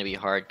Ison's going to be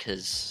hard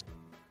because,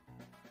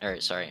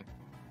 or sorry,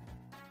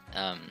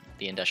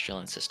 the industrial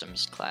and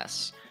systems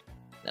class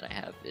that I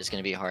have is going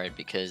to be hard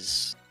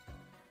because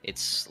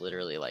it's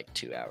literally like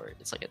 2 hours.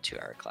 It's like a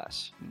 2-hour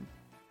class. Hmm.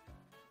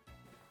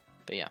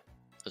 But yeah,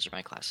 those are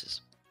my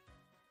classes,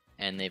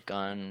 and they've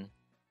gone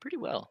pretty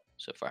well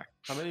so far.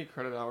 How many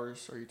credit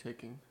hours are you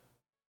taking?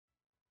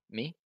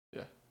 Me?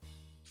 Yeah.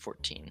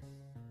 14.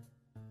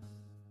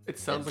 It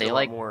sounds They like a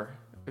like- lot more.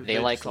 They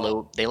like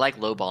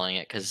lowballing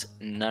it because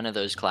none of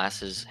those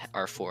classes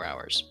are 4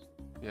 hours.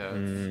 Yeah,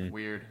 it's Mm.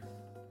 weird.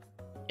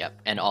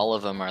 Yep, and all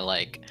of them are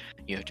like,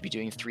 you have to be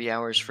doing 3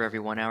 hours for every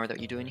 1 hour that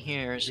you do in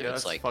here. So Yeah,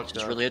 it's that's like fucked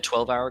it's up. really a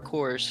 12-hour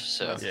course.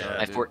 So That's Yeah. dumb,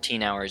 my dude.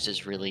 14 hours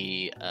is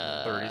really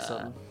 30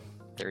 something.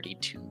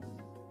 32.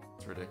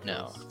 It's ridiculous.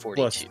 No,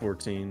 Plus 42.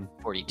 14.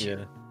 42.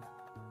 Yeah.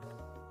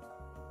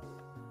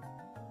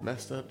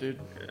 Messed up, dude.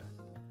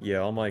 Yeah,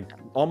 all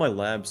my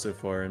labs so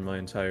far in my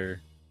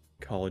entire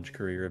college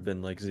career have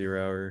been like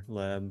 0-hour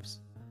labs,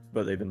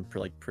 but they've been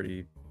like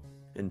pretty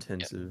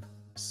intensive.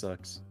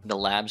 Sucks. The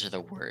labs are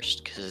the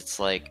worst because it's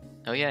like,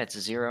 oh yeah, it's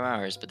 0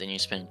 hours, but then you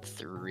spend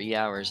 3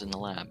 hours in the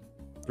lab.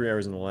 3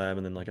 hours in the lab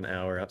and then like an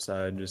hour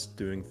outside just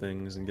doing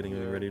things and getting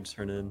them ready to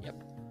turn in.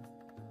 Yep.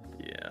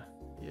 Yeah.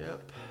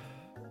 Yep.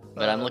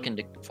 But I'm Um, looking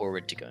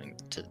forward to going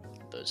to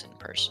those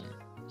in-person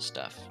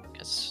stuff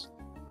because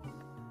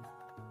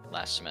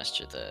last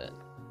semester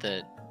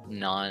the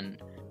non,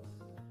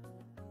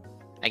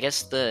 I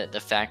guess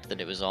the fact that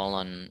it was all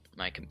on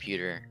my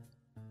computer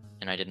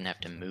and I didn't have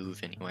to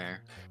move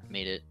anywhere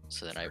made it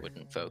so that I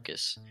wouldn't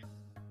focus.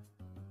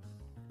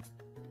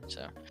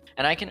 So,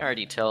 and I can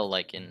already tell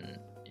like in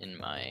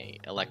my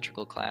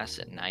electrical class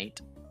at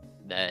night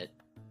that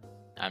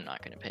I'm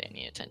not going to pay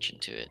any attention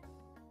to it.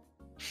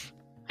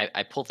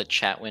 I pull the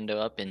chat window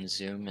up in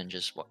Zoom and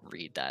just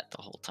read that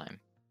the whole time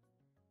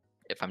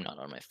if I'm not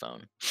on my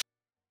phone.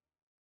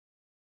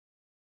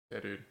 Yeah,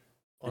 dude.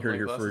 You heard it Online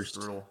here class is first.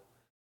 brutal.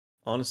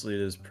 Honestly,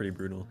 it is pretty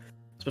brutal,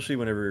 especially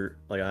whenever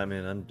like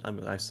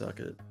I suck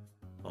at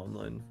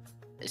online.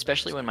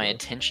 Especially when my Yeah.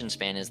 attention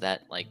span is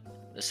that like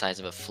the size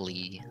of a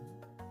flea.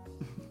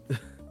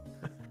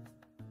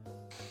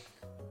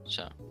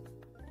 So,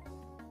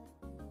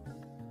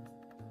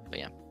 but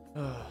yeah,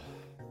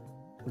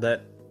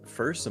 That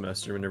first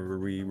semester, whenever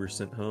we were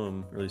sent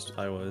home, or at least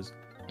I was,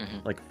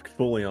 Mhm. like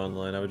fully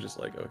online, I was just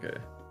like, okay,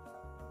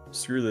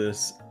 screw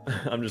this.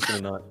 I'm just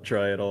gonna not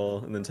try at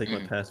all, and then take my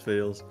Mm. pass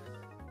fails.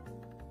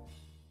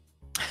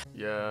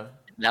 Yeah.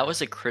 that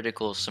was a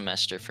critical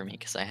semester for me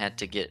because I had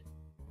to get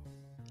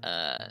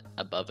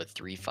above a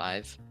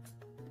 3.5,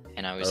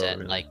 and I was Oh, at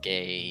really? like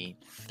a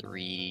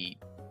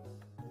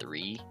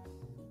 3.3.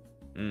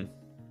 Mm.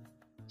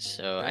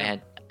 So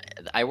Damn.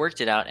 I worked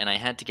it out, and I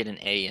had to get an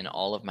A in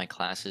all of my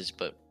classes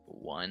but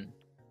one.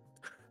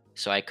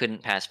 So I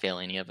couldn't pass fail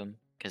any of them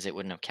because it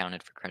wouldn't have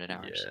counted for credit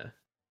hours. Yeah.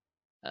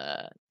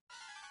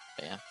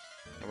 But yeah,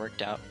 it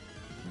worked out.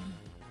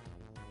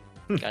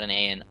 Got an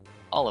A in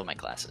all of my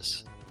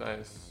classes,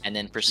 Nice. and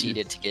then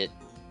proceeded to get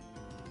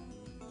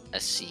a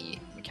C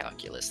in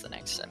calculus the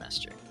next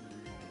semester.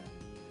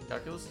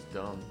 Calculus is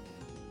dumb.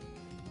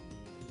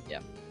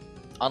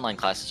 Online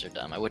classes are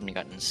dumb. I wouldn't have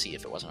gotten a C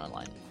if it wasn't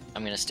online.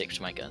 I'm gonna stick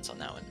to my guns on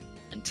that one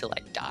until I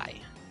die.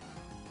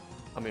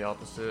 I'm the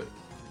opposite.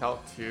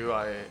 Calc 2,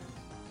 I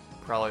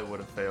probably would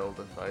have failed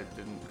if I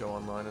didn't go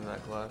online in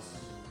that class.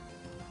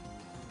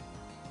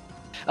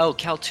 Oh,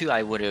 Cal 2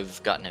 I would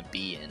have gotten a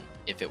B in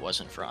if it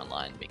wasn't for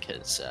online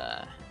because,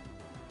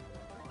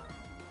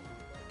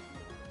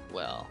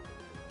 well,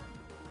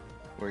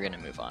 we're gonna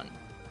move on.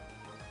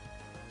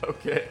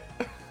 Okay.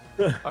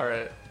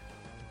 Alright.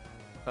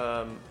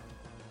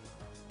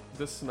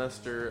 This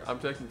semester, I'm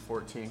taking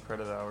 14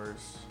 credit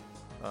hours.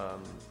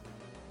 I'm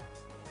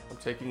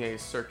taking a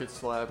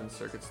circuits lab and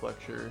circuits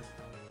lecture.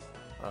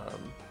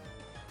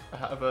 I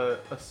have a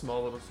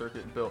small little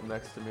circuit built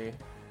next to me.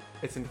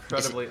 It's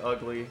incredibly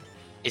ugly.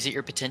 Is it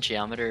your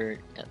potentiometer?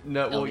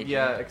 No, well, LED?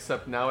 yeah,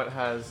 except now it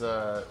has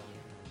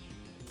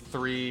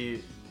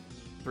three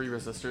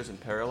resistors in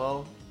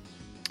parallel.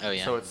 Oh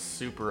yeah. So it's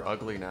super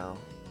ugly now.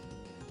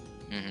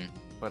 Mm-hmm.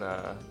 But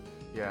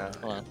yeah.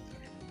 Hold on.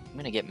 I'm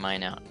gonna get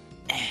mine out.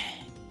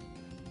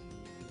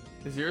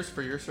 Is yours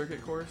for your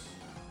circuit course?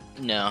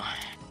 No,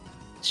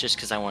 it's just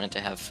because I wanted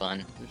to have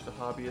fun. You're just a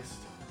hobbyist.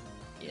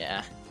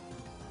 Yeah.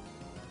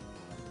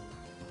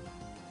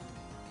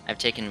 I've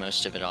taken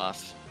most of it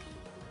off.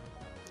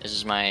 This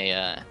is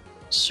my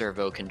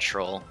servo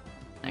control.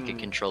 I can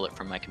control it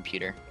from my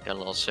computer. Got a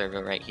little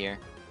servo right here.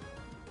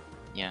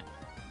 Yeah.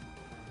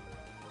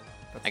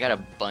 That's I got a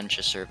fun. bunch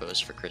of servos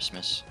for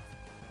Christmas.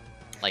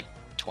 Like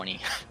 20.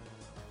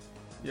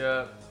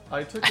 Yeah,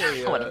 I took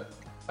What a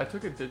I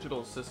took a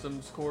digital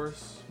systems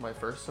course my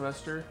first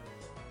semester.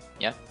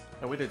 Yeah.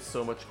 And we did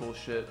so much cool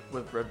shit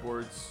with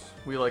breadboards.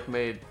 We like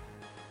made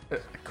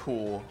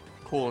cool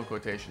in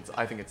quotations.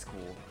 I think it's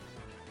cool.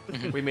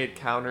 We made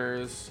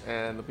counters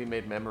and we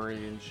made memory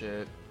and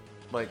shit.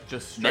 Like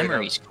just straight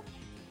Memories. up,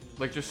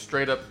 like just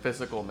straight up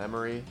physical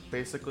memory,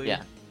 basically.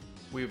 Yeah.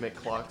 We would make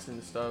clocks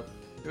and stuff.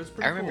 It was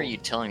pretty I remember cool. you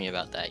telling me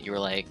about that. You were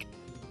like,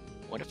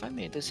 what if I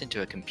made this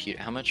into a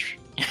computer? How much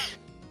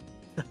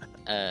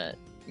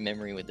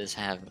memory would this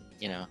have?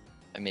 You know,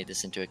 I made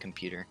this into a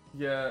computer.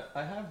 Yeah,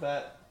 I have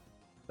that.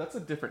 That's a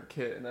different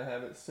kit, and I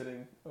have it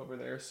sitting over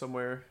there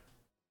somewhere.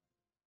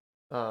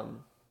 But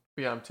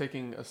yeah, I'm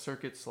taking a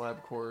circuits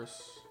lab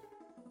course.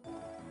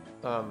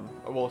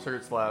 Well, a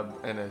circuits lab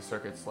and a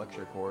circuits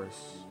lecture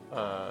course.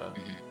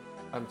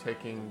 I'm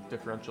taking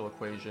differential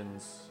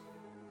equations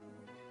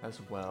as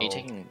well. Are you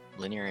taking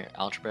linear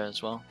algebra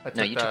as well? I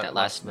No, you took that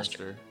last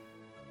semester.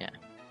 Yeah.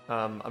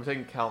 I'm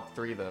taking Calc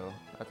 3 though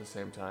at the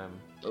same time.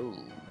 Oh,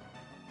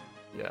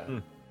 Yeah.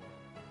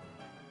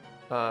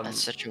 that's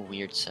such a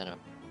weird setup.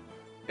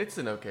 It's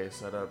an okay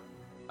setup.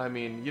 I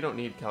mean, you don't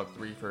need Calc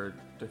 3 for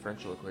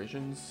differential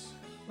equations.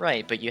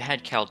 Right, but you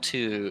had Cal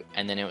 2,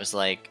 and then it was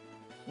like,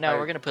 no, I-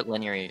 we're gonna put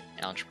linear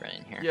algebra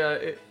in here. Yeah,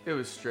 it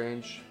was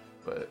strange,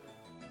 but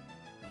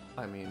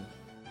I mean,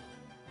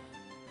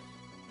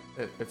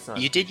 it's not.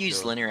 You a did big use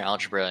deal. linear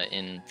algebra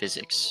in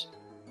physics,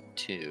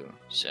 too,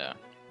 so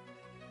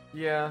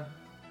Yeah,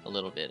 a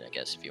little bit, I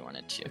guess, if you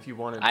wanted to. if you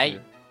wanted I-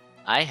 to.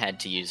 I had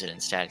to use it in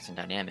statics and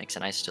dynamics,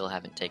 and I still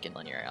haven't taken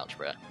linear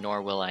algebra,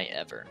 nor will I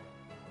ever.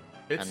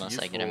 It's unless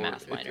I get a useful,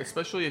 math minor.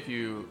 especially if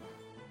you're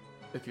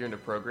into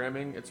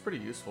programming, it's pretty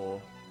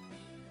useful.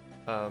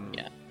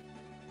 Yeah.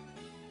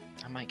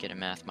 I might get a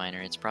math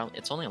minor.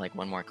 It's only like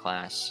one more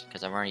class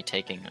because I'm already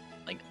taking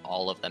like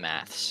all of the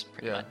maths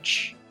pretty Yeah.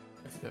 much.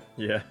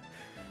 Yeah.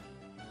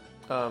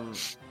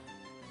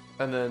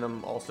 And then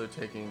I'm also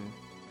taking,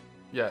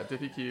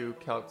 DiffyQ,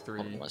 Calc 3,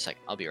 Hold on 1 sec.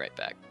 I'll be right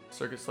back.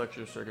 Circuits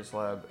Lecture, Circuits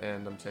Lab,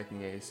 and I'm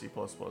taking a C++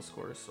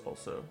 course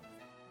also,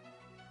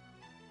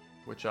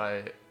 which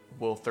I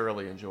will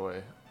thoroughly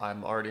enjoy.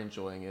 I'm already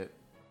enjoying it.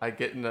 I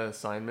get an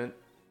assignment,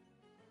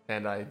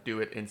 and I do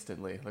it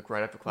instantly. Like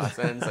right after class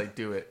ends, I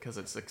do it because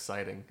it's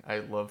exciting. I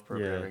love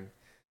programming.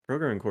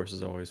 Programming course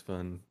is always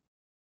fun,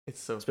 It's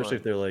so especially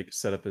if fun. they're like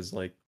set up as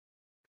like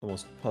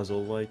almost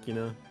puzzle like, you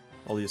know,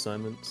 all the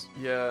assignments.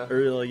 Yeah.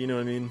 Or like, you know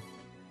what I mean?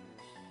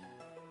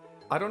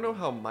 I don't know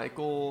how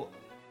Michael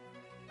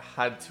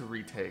had to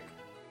retake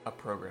a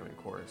programming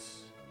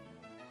course.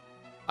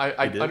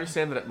 I He did?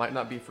 understand that it might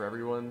not be for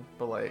everyone,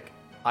 but like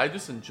I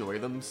just enjoy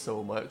them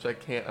so much. I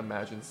can't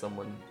imagine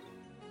someone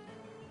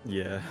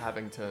Yeah.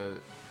 having to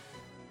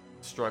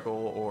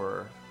struggle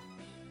or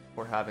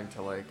having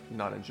to like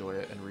not enjoy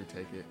it and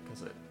retake it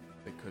because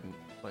they couldn't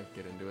like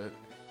get into it.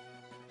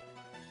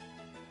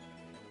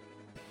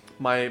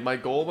 My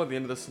goal by the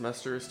end of the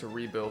semester is to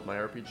rebuild my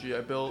RPG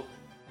I built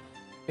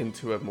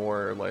into a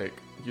more like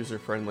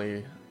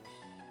user-friendly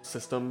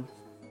system,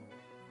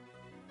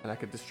 and I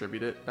could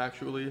distribute it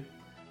actually.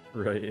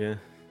 Right, yeah.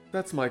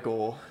 That's my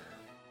goal.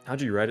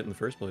 How'd you write it in the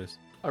first place?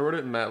 I wrote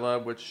it in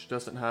MATLAB, which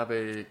doesn't have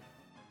a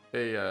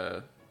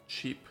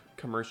cheap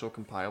commercial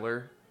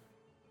compiler.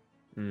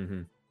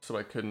 Mm-hmm. so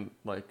I couldn't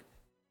like.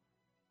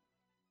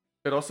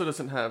 It also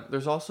doesn't have.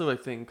 There's also a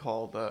thing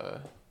called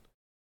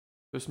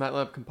there's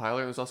MATLAB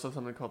compiler. There's also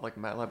something called like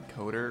MATLAB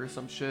coder or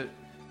some shit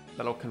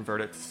that'll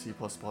convert it to C++.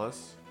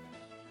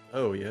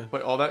 Oh yeah.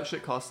 But all that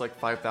shit costs like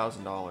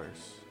 $5,000.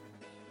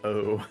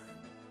 Oh.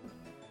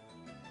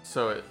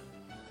 So it,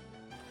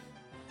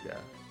 yeah.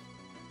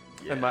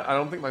 And I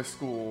don't think my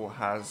school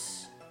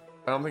has.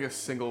 I don't think a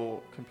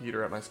single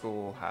computer at my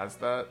school has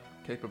that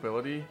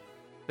capability.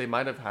 They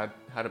might have had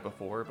it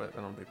before, but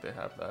I don't think they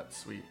have that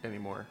suite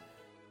anymore.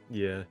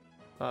 Yeah.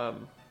 Are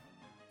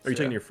So you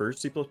taking yeah. your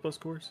first C++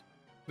 course?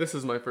 This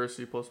is my first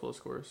C++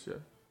 course, yeah.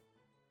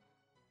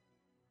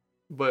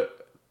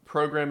 But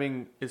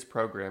programming is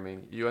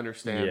programming. You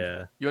understand.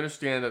 Yeah. You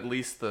understand at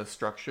least the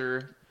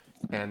structure,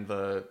 and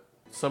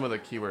some of the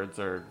keywords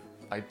are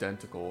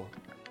identical.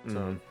 So,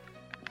 Mhm.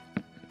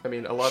 I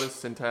mean, a lot of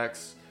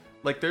syntax.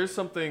 Like, there's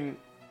something.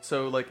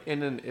 So, like,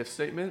 in an if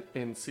statement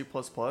in C++,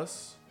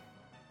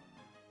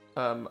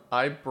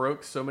 I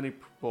broke so many.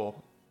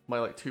 Well, my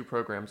like 2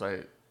 programs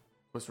I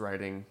was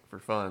writing for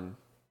fun.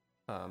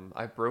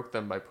 I broke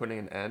them by putting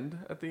an end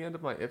at the end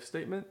of my if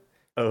statement.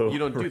 Oh. You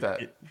don't do that.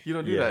 right. You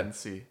don't do Yeah. that in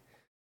C.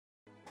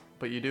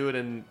 But you do it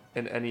in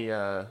any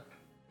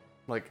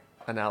like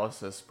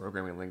analysis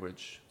programming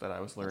language that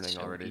I was learning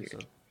so already. weird. So,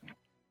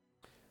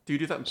 do you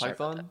do that in Sorry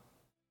about Python?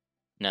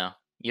 No,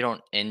 you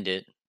don't end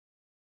it.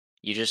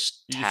 You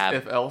just You tab.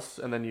 just if else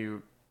and then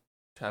you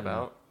tab Mhm.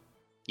 out.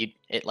 You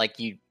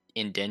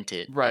indent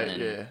it. Right.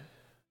 And then Yeah.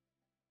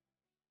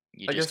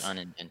 You I just guess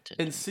unindent it.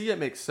 In C, it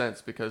makes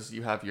sense because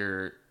you have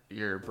your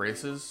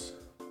braces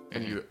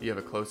and Mhm. you have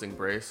a closing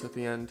brace at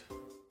the end,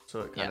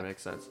 so it kind of Yeah.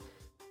 makes sense.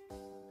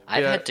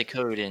 I've Yeah. had to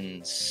code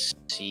in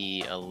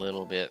C a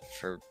little bit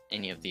for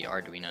any of the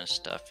Arduino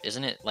stuff.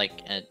 Isn't it like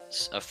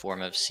a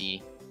form of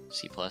C++?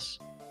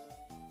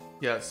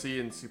 Yeah, C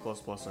and C++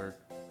 are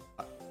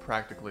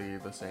practically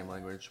the same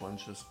language.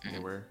 One's just Mhm.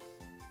 newer.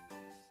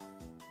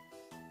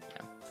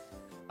 Yeah.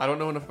 I don't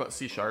know enough about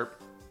C#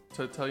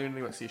 to tell you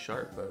anything about C#,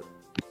 but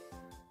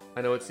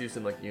I know it's used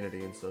in like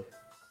Unity and stuff.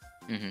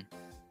 hmm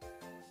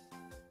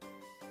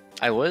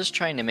I was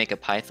trying to make a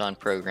Python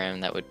program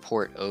that would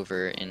port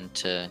over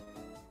into,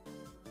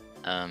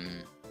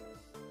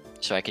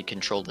 so I could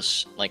control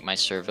this like my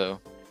servo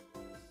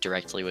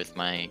directly with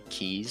my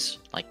keys,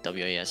 like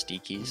WASD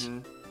keys,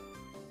 Mhm.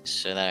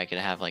 so that I could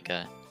have like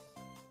a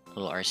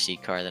little RC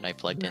car that I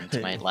plugged into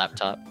my Right.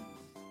 laptop.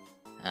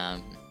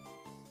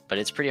 But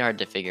it's pretty hard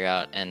to figure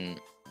out, and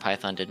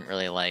Python didn't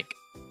really like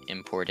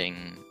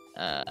importing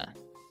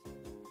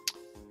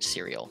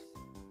serial.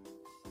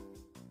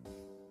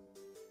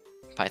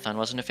 Python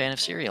wasn't a fan of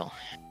cereal,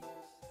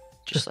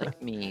 just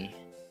like me.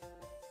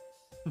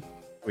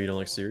 Oh, you don't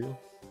like cereal?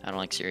 I don't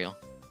like cereal.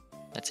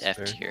 That's Fair.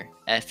 F tier.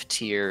 F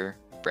tier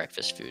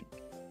breakfast food.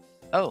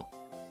 Oh,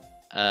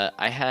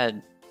 I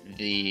had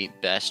the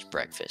best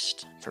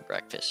breakfast for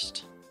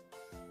breakfast.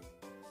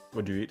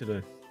 What'd you eat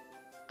today?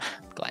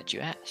 Glad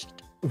you asked.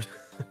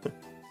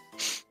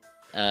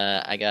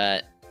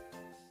 I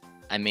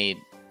made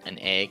an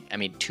egg. I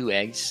made 2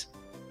 eggs,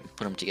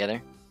 put them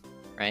together,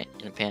 right,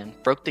 in a pan.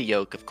 Broke the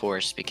yolk, of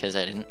course, because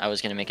I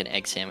was gonna make an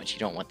egg sandwich. You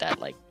don't want that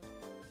like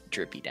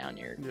drippy down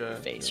your Yeah,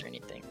 face yeah. or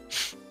anything.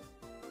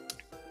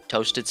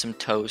 Toasted some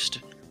toast,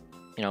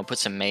 put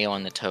some mayo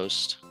on the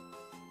toast.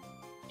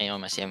 Mayo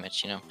on my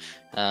sandwich,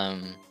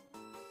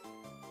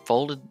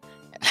 Folded,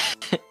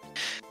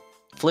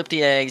 flip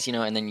the eggs,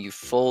 and then you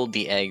fold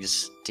the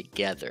eggs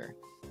together.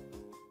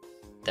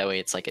 That way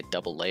it's like a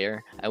double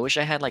layer. I wish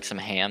I had like some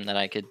ham that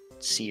I could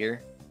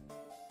sear,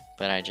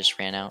 but I just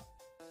ran out.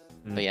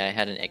 But yeah, I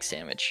had an egg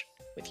sandwich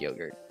with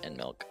yogurt and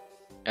milk.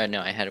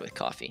 No, I had it with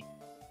coffee.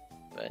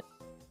 But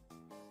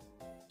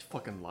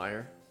Fucking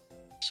liar.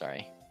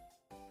 sorry.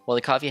 Well,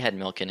 the coffee had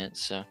milk in it,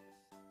 so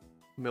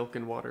Milk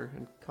and water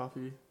and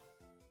coffee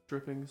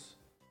drippings.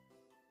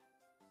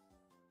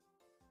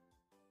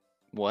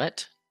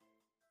 what?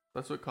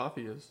 That's what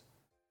coffee is.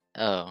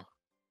 Oh,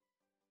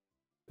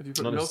 If you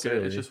put Not milk in it,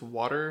 it's necessarily. just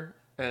water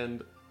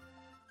and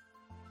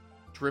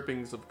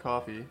drippings of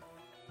coffee.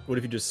 What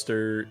if you just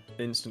stir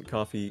instant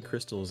coffee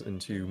crystals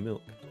into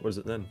milk? What is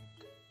it then?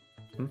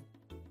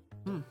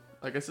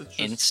 I guess it's just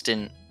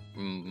instant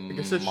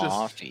guess it's just-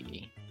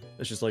 coffee.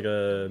 It's just like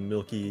a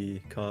milky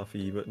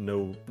coffee, but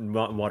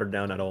not watered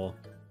down at all.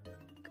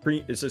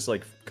 It's just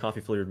like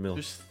coffee flavored milk.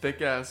 just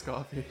thick ass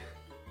coffee.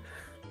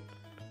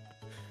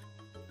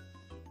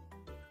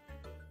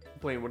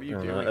 Blaine, what are I you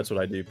don't know, doing? that's what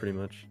I do pretty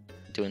much.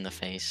 Doing the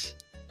face.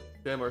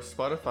 Damn, our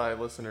Spotify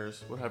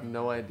listeners would have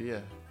no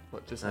idea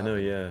what just I happened. know,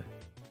 yeah.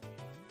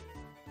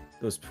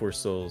 Those poor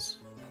souls.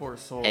 Poor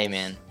souls. Hey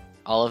man,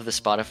 all of the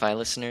Spotify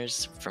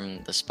listeners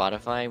from the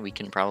Spotify, we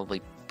can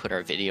probably put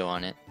our video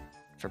on it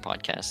for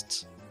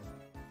podcasts.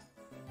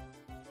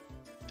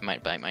 I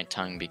might bite my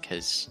tongue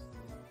because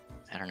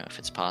I don't know if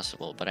it's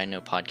possible, but I know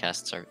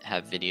podcasts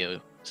have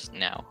videos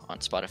now on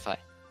Spotify.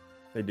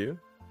 They do?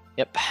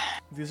 Yep.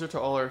 These are to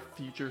all our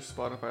future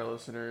Spotify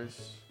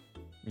listeners.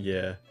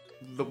 Yeah.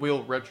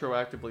 we'll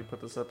retroactively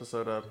put this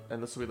episode up,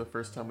 and this will be the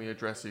first time we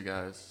address you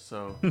guys.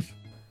 So,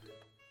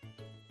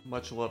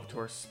 much love to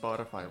our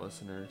Spotify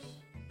listeners.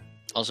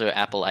 Also,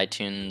 Apple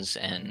iTunes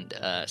and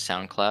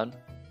SoundCloud.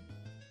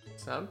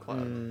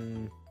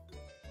 SoundCloud.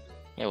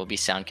 Yeah, we'll be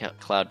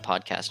SoundCloud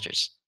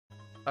podcasters.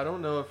 I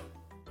don't know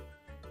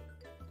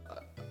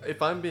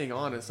if I'm being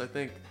honest. I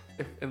think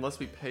unless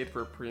we paid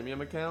for a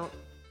premium account,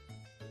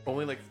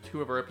 only like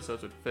 2 of our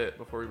episodes would fit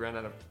before we ran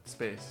out of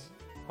space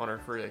on our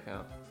free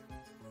account.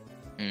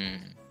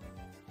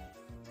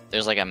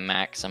 There's like a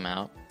max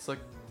amount. It's like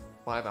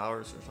 5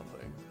 hours or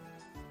something.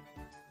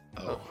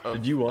 Oh.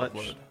 Did you watch?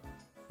 upload.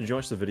 Did you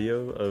watch the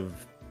video of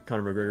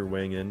Conor McGregor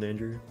weighing in,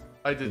 Andrew?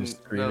 I And didn't.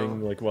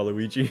 screaming No, like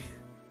Waluigi.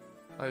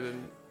 I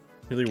didn't.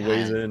 He really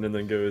weighs God. in and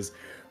then goes,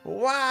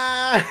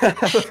 "Wow!"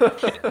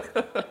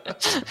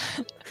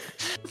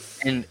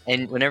 And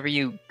whenever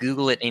you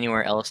Google it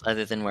anywhere else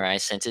other than where I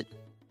sent it,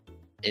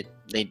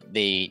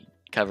 they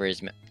cover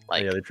his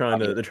like. Yeah, they're trying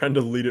to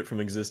delete it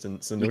from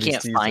existence, and We nobody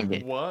can't sees find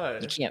them. it. Why?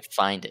 You can't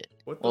find it.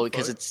 What the Well,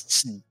 because fuck?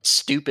 it's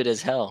stupid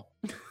as hell.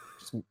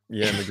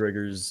 Yeah,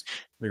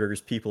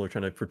 McGregor's people are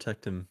trying to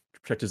protect him,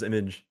 protect his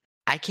image.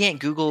 I can't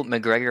Google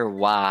McGregor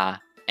why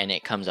and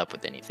it comes up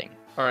with anything.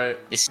 All right.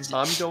 This is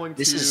I'm going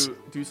This is to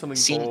do something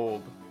seen-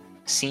 bold.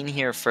 seen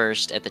here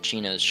first at the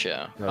Chinos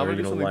show. Oh, I'm are gonna you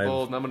do gonna something live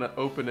bold, and I'm gonna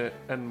open it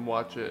and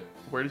watch it.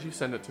 Where did you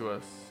send it to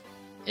us?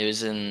 It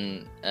was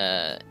in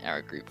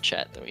our group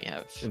chat that we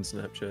have. in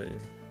Snapchat?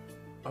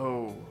 Yeah.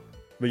 Oh,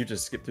 But you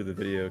just skip through the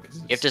video because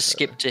You have to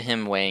skip to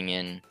him weighing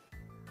in.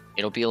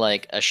 It'll be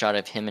like a shot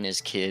of him and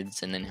his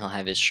kids, and then he'll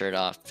have his shirt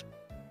off,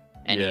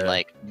 and he Yeah.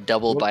 like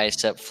double What-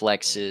 bicep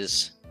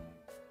flexes.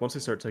 Once they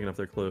start taking off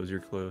their clothes, you're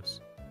close.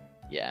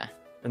 Yeah,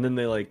 And then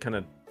they like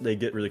they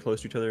get really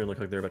close to each other and look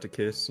like they're about to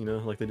kiss, you know,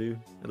 like they do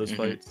at those Mhm.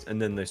 fights.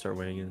 And then they start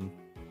weighing in.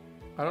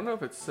 I don't know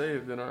if it's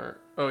saved in our.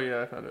 Oh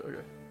yeah, I found it.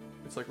 Okay,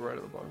 it's like right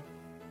at the bottom.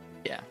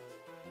 yeah.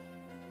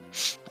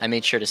 I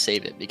made sure to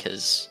save it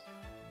because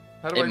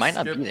How do it I might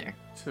not skip be there.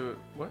 to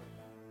what?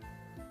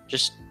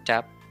 Just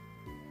tap.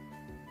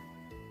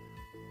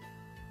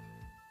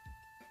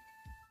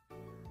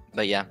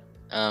 But yeah,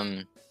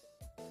 oh.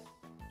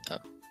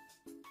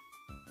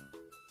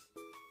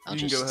 I'll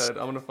You can go ahead.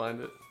 I'm gonna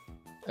find it.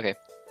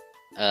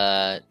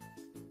 I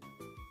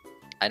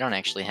don't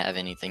actually have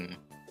anything.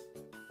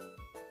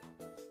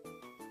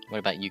 What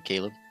about you,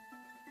 Caleb?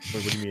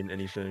 What do you mean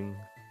anything?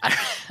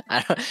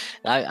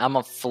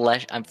 I'm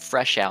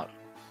fresh out.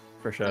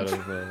 Fresh out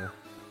of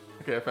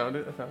Okay, I found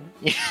it.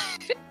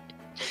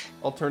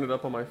 I'll turn it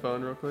up on my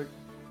phone real quick.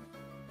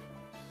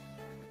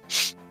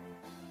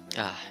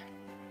 Ah.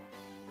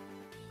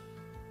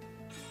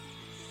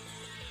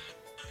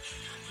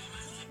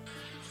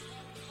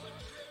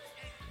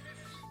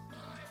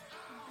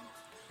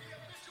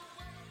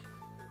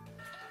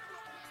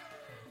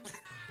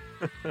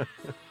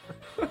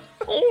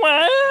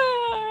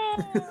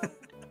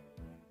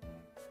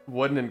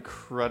 What an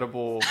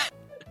incredible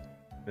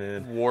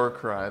man. war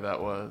cry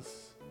that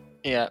was.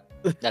 Yeah,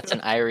 that's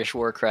an Irish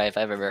war cry if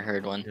I've ever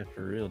heard one. Yeah,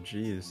 for real,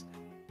 jeez.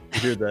 You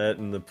hear that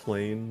in the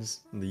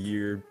plains in the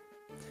year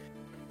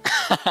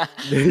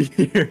the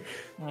year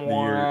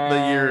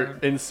The year,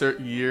 insert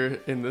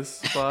year in this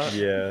spot.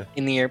 yeah.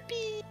 In the air.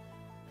 Beep.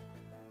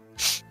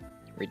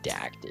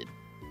 Redacted.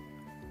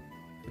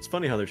 It's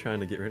funny how they're trying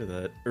to get rid of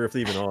that. Or if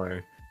they even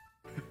are.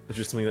 It's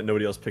just something that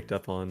nobody else picked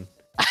up on.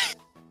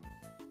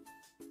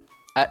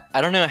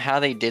 I don't know how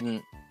they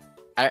didn't.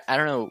 I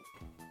don't know.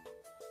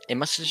 It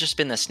must have just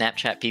been the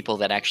Snapchat people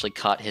that actually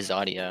caught his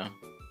audio.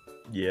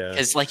 Yeah.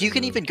 Because like you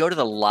can even go to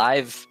the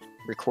live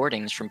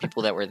recordings from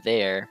people that were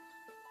there,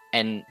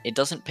 and it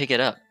doesn't pick it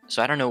up.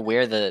 So I don't know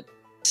where the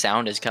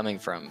sound is coming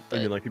from. I But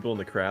mean, like people in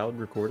the crowd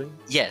recording.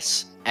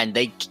 yes, and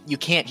you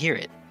can't hear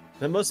it.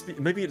 That must be.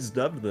 Maybe it's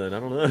dubbed then. I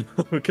don't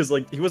know because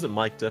like he wasn't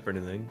mic'd up or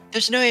anything.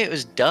 There's no way it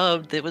was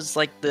dubbed. It was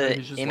like the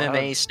he's just MMA loud.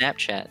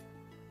 Snapchat.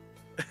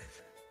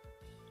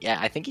 Yeah,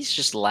 I think he's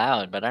just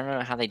loud, but I don't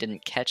know how they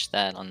didn't catch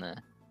that on the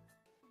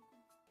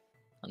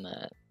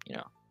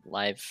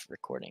live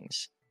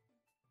recordings.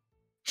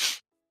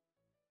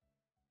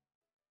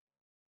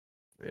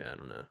 Yeah, I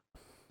don't know.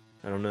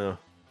 I don't know.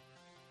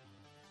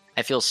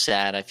 I feel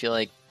sad. I feel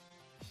like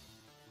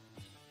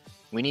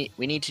we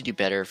need to do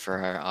better for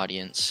our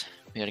audience.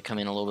 We got to come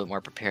in a little bit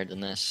more prepared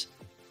than this.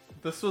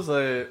 This was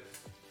a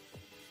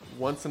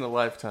once in a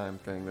lifetime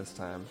thing this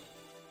time.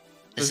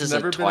 This There's is like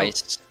never been a-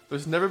 twice.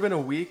 There's never been a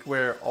week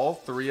where all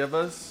 3 of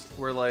us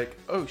were like,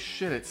 "Oh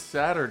shit, it's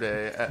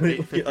Saturday at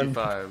I'm-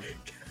 8:55."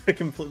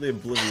 Completely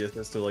oblivious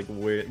as to like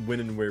when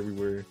and where we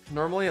were.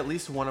 Normally, at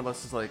least one of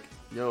us is like,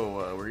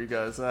 "Yo, where you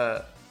guys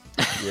at?"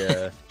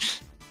 Yeah.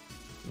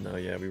 No,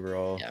 yeah, we were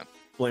all. Yeah.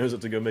 Blaine was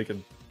up to go make a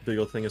big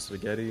old thing of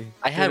spaghetti.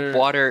 I had dinner-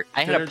 water. I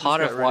had dinner a just pot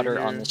got of ready water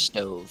on here. the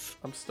stove.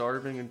 I'm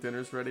starving and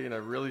dinner's ready, and I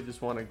really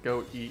just want to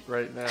go eat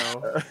right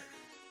now.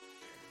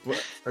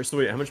 What? Or so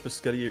wait, how much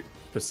spaghetti?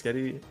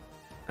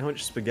 How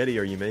much spaghetti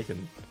are you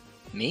making?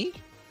 Me?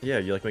 Yeah,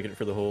 you like making it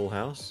for the whole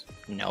house?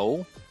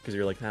 No. Because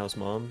you're like house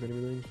mom and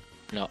everything.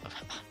 No.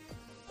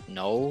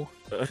 No.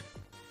 Uh.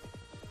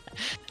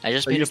 I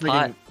just Are you made a just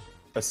pot. making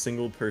a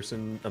single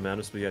person amount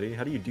of spaghetti?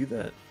 How do you do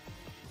that?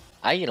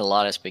 I eat a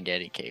lot of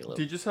spaghetti, Caleb.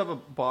 Do you just have a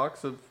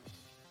box of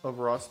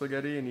raw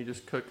spaghetti and you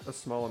just cook a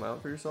small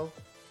amount for yourself?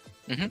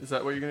 Mhm. Is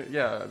that what you're gonna?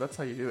 Yeah, that's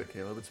how you do it,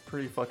 Caleb. It's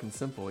pretty fucking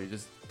simple. You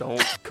just don't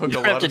cook You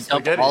a don't have lot to of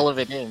dump spaghetti. all of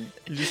it in.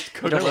 You just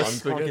cook a don't lot have- of I'm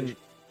spaghetti. talking.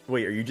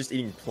 Wait, are you just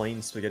eating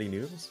plain spaghetti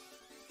noodles?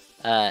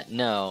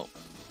 No.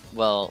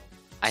 Well,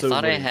 I So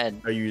thought I wait,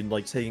 had. Are you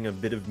like taking a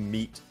bit of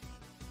meat?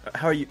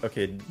 How are you?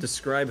 Okay,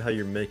 describe how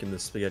you're making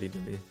this spaghetti to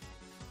me.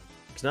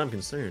 Because now I'm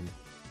concerned.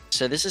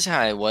 So this is how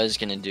I was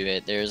gonna do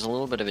it. There's a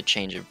little bit of a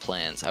change of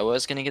plans. I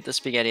was gonna get the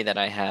spaghetti that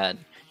I had,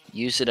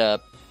 use it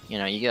up. You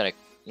know, you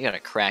gotta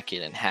crack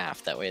it in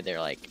half. That way they're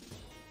like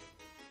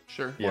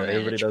Sure. Yeah, More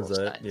everybody does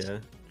manageable that. size.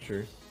 Yeah,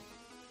 sure.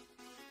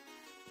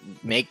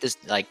 make this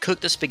like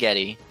cook the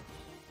spaghetti,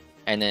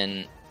 and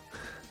then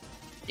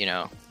you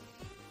know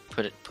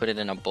put it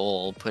in a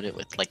bowl. Put it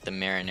with like the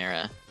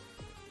marinara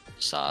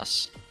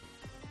sauce,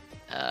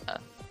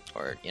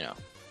 or you know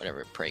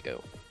whatever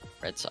Prego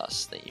red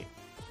sauce that you.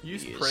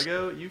 Use Use.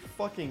 Prego. You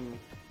fucking.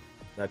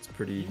 That's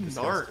pretty You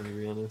disgusting, narc. to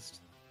be honest.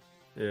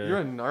 Yeah. You're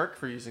a narc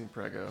for using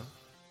Prego.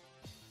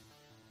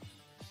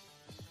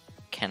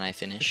 Can I If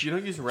finish? you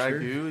don't use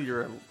ragu,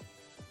 you're a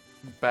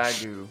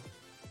bagu.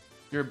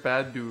 You're a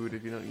bad dude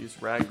if you don't use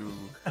ragu.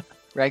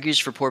 Ragu's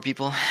for poor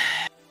people.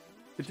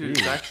 Dude,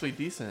 it's Ew. actually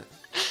decent.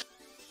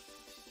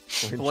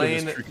 Why didn't you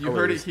Blaine, just true you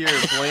heard it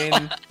colors? here.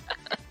 Blaine.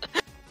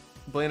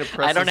 Blaine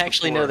oppresses I don't the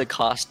actually know poor. the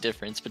cost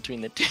difference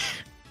between the two.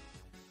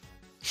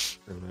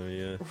 I don't know,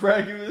 yeah.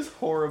 Ragu is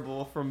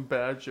horrible from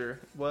Badger.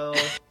 Well,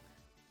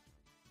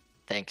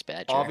 Thanks,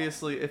 Badger.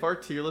 obviously, if our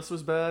tier list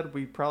was bad,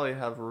 we'd probably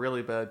have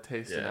really bad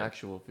taste in Yeah.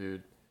 actual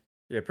food.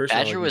 Yeah,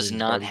 personally, I Badger like was using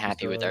not barbecue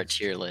happy with our sauce.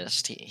 tier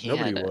list. He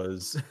Nobody had a-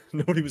 was.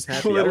 Nobody was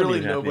happy. I wasn't Literally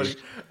even happy. nobody.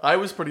 I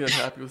was pretty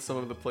unhappy with some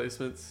of the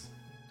placements.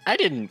 I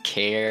didn't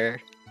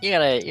care. You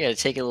gotta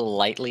take it a little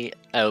lightly.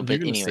 Oh, Did but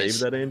you even anyways,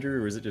 save that, Andrew,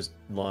 or was it just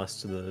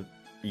lost to the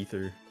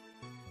ether?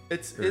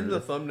 It's Or- in the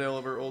thumbnail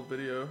of our old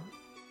video.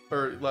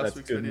 Or last That's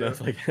week's good video.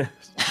 enough, I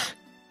guess.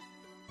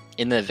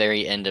 in the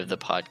very end of the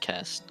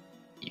podcast,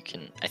 you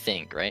can, I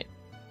think, right,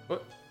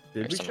 What?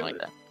 Did or we something show like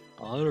it? that.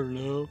 I don't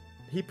know.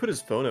 He put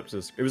his phone up to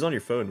this. It was on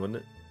your phone, wasn't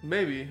it?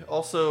 Maybe.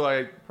 Also,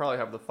 I probably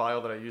have the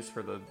file that I used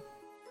for the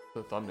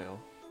thumbnail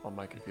on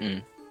my computer.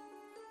 Mm.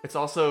 It's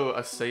also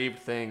a saved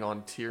thing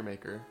on Tier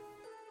Maker.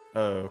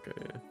 Oh, okay.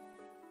 Yeah.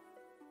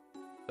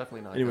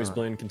 Definitely not. Anyways, gone.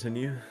 Blaine,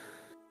 continue.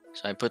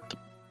 So I put the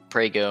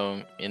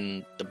Prego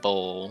in the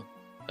bowl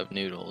of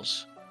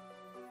noodles.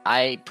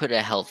 I put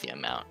a healthy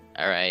amount.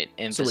 All right.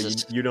 So wait,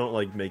 Emphasis. you don't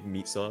like make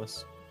meat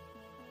sauce?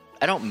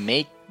 I don't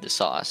make the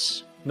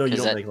sauce. No, you 'Cause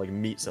don't that- make like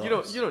meat sauce.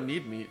 Oh, You don't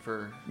need meat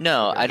for.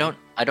 No, I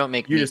spaghetti. don't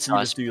make You meat just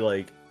sauce, do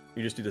like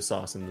you just do the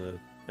sauce and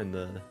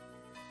the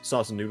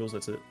sauce and noodles.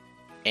 That's it.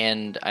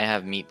 and I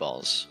have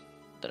meatballs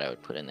that I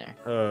would put in there.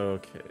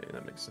 Okay,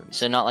 that makes sense.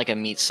 So not like a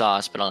meat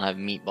sauce, but I'll have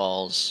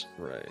meatballs.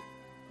 Right.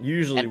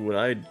 Usually, And- what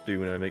I do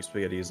when I make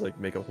spaghetti is like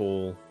make a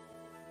whole,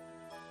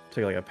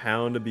 take like a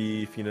pound of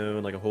beef, you know,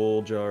 and like a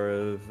whole jar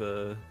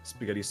of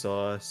spaghetti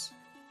sauce,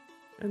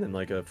 and then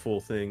like a full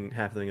thing,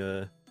 half thing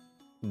of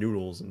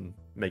noodles, and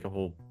make a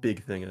whole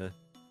big thing of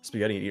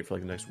spaghetti and eat it for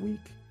like the next week.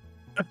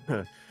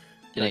 The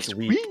Next next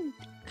week.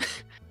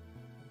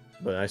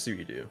 But I see what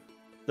you do.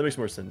 That makes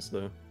more sense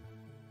though.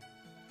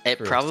 It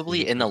for us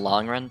probably to- in the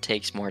long run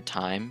takes more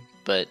time,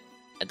 but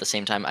at the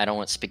same time, I don't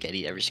want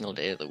spaghetti every single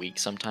day of the week.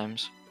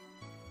 Sometimes.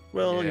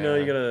 Well, you know,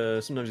 you Yeah.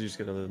 gotta. Sometimes you just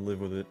gotta live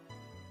with it.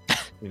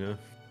 You know,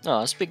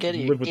 Oh,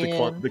 spaghetti live with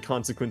again. the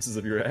consequences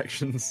of your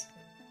actions.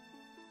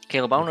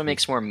 Caleb, I want to Mhm. make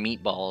some more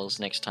meatballs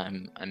next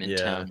time I'm in Yeah.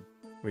 town.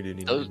 We do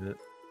need Those- to do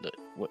that.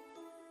 What?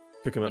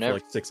 Cook them up whenever-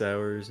 for like 6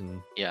 hours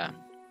and. Yeah.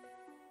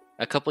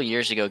 A couple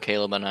years ago,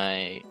 Caleb and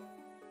I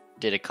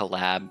did a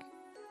collab.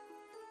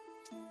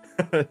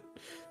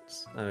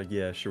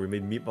 Yeah, sure. We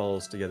made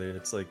meatballs together.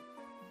 It's like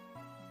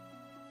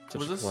such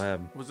Was a this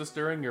collab. was this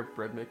during your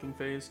bread making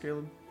phase,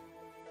 Caleb?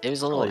 It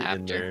was a little Probably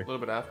in after. there. A little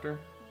bit after.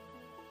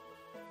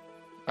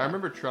 I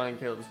remember trying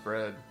Caleb's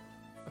bread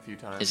a few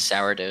times. His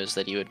sourdoughs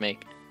that he would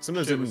make.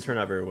 Sometimes Shit it didn't was- turn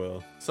out very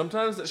well.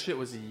 Sometimes that shit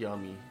was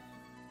yummy.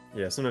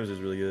 Yeah, sometimes it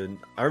was really good.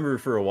 I remember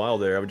for a while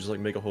there, I would just like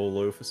make a whole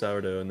loaf of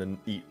sourdough and then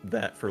eat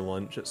that for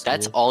lunch at school.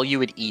 That's all you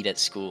would eat at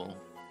school.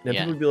 And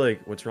yeah. people would be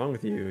like, "What's wrong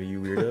with you? Are you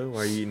weirdo? Why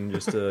are you eating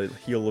just a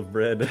heel of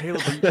bread?"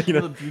 Caleb, you, You know?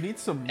 Caleb, you need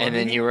some money. And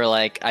then you were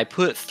like, I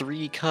put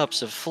 3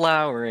 cups of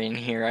flour in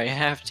here. I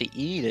have to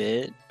eat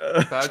it.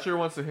 Badger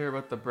wants to hear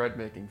about the bread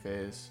making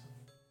phase.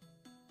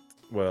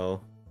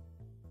 Well,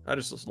 I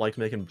just liked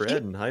making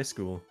bread in high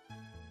school.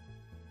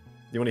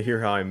 You want to hear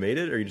how I made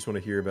it, or you just want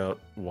to hear about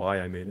why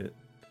I made it?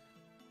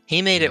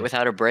 He made it Yeah.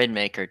 without a bread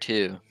maker,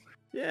 too.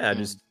 Yeah,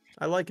 Mm.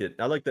 I like it.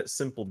 I like that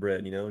simple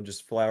bread, you know,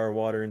 just flour,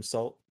 water, and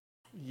salt.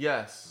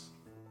 Yes.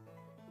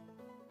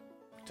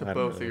 To I don't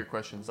both of know. your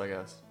questions, I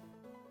guess.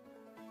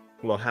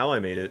 Well, how I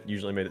made it,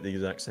 usually I made it the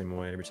exact same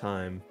way every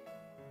time.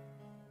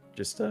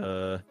 Just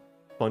a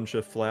bunch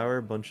of flour,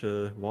 bunch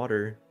of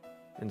water,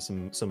 and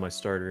some of my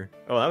starter.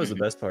 Oh, that was the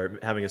best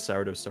part, having a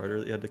sourdough starter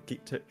that you had to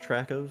keep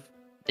track of.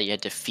 that you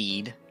had to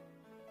feed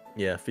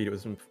Yeah, feed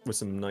it with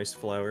some nice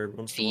flour every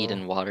once in a feed while.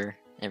 and water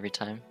every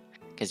time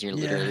because you're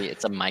Yeah. literally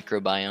it's a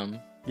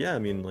microbiome. Yeah, I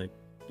mean, like,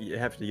 you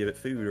have to give it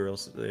food, or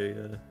else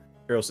or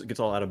else it gets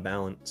all out of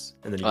balance,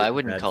 and then you Well, get I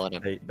wouldn't bad, call it a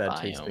bad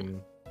biome.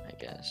 tasting. I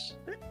guess.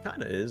 It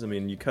kind of is. I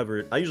mean, you cover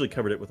it. I usually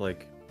covered it with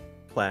like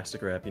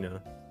plastic wrap, you know.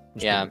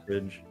 Just Yeah. put it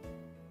in the fridge.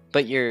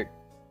 But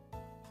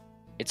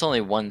it's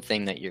only one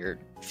thing that you're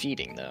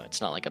feeding though.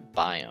 It's not like a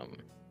biome.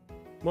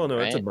 Well, no,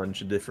 it's a Right?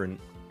 bunch of different.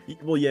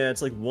 Well, yeah,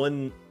 it's like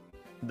one.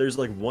 There's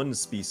like one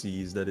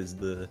species that is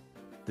the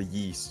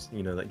yeast,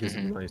 you know, that gives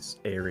Mhm. a nice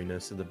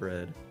airiness to the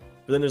bread.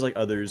 But then there's like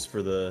others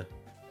for the.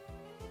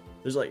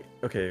 There's like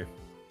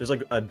there's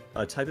like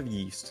a type of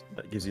yeast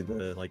that gives you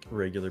the like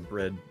regular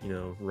bread, you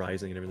know,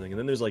 rising and everything. And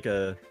then there's like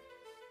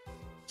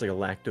it's like a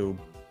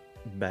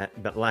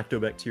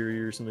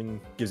lactobacteria or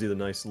something, gives you the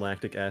nice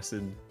lactic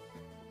acid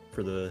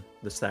for the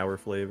sour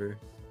flavor.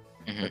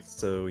 Mhm. That's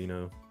so, you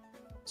know,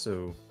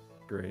 so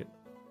great.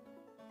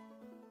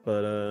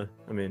 But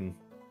I mean,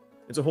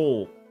 it's a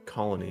whole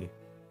colony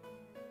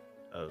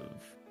of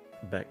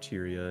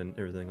bacteria and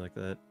everything like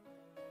that.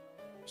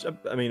 So,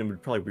 I mean, it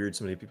would probably weird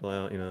so many people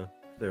out, you know.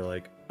 They're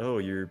like, "Oh,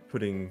 you're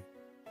putting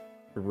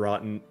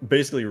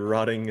basically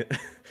rotting,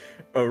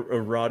 a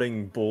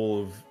rotting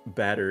bowl of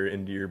batter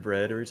into your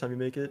bread every time you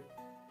make it."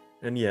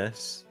 And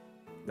yes,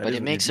 that But is it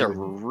what makes you're a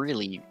doing.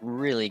 really,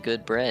 really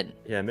good bread.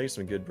 Yeah, it makes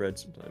some good bread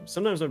sometimes.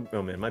 Sometimes,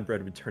 oh man, my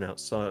bread would turn out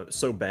so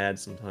bad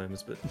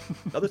sometimes, but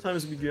other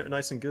times it would be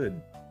nice and good.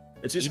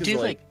 It's just You because do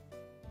like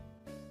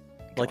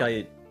Go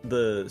on.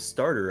 the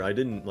starter, I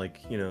didn't like,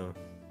 you know,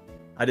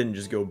 I didn't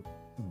just go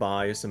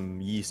buy some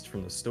yeast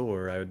from the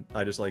store.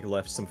 I just like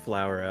left some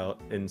flour out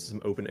in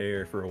some open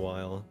air for a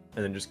while,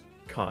 and then just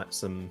caught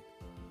some,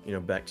 you know,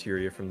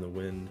 bacteria from the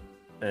wind,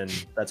 and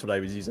that's what I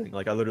was using.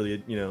 Like I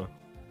literally, you know,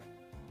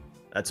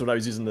 that's what I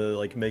was using to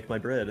like make my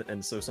bread,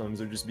 and so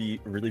sometimes it would just be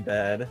really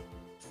bad, and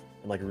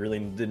like really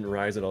didn't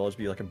rise at all. It'd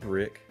be like a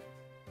brick,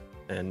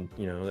 and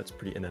you know that's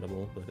pretty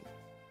inedible. But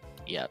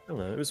Yeah. I don't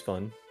know, it was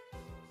fun.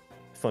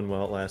 Fun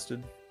while it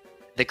lasted.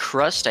 The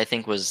crust I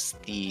think was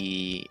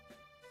the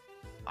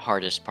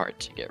hardest part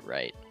to get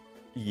right.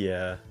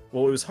 Yeah.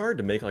 Well, it was hard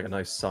to make like a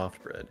nice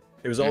soft bread.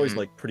 It was always Mhm.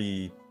 like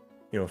pretty,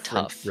 you know,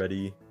 French Tough.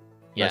 bready,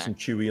 Yeah. nice and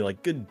chewy,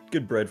 like good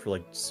bread for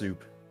like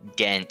soup, like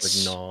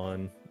Dense.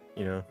 naan,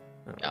 you know.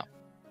 I don't know.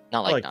 No,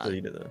 Not I like like to naan,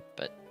 eat it though.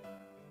 but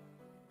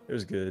It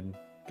was good,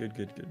 good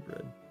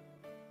bread.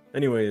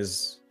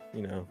 Anyways,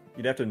 you know,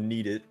 you'd have to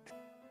knead it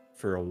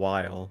for a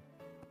while.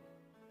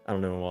 I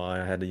don't know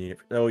why I had to knead it.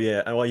 Oh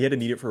yeah, well you had to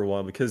knead it for a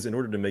while because in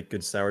order to make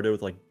good sourdough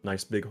with like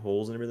nice big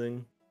holes and everything,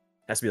 it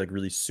has to be like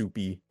really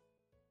soupy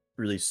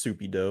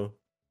dough.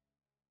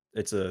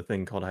 It's a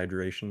thing called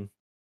hydration.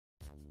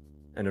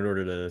 And in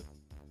order to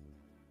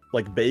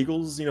like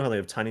bagels, you know how they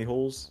have tiny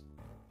holes?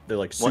 They're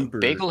like one super.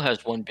 bagel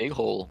has one big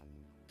hole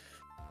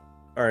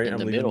All right, in I'm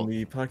the leaving middle.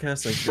 the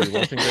podcast. Thanks for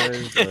watching,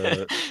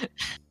 guys.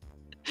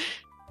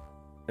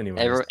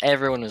 Anyways,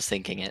 Everyone was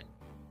thinking it.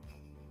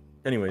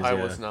 I yeah.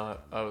 was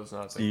not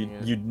So thinking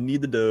it. you'd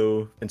knead the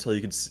dough until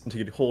you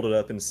could hold it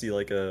up and see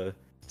like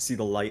see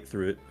the light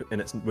through it, and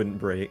it wouldn't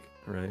break,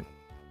 right?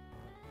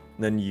 And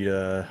then you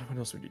what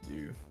else would you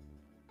do?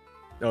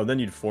 Oh, then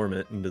you'd form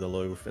it into the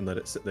loaf and let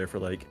it sit there for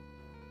like,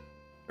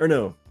 or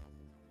no,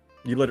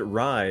 you'd let it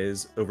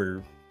rise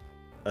over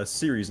a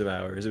series of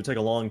hours. It would take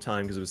a long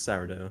time because it was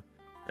sourdough,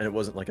 and it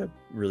wasn't like a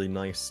really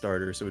nice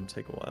starter, so it would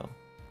take a while.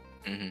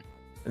 Hmm.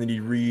 And then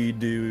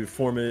you'd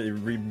form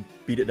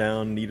it, beat it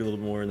down, knead it a little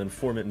more, and then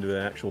form it into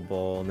an actual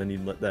ball, and then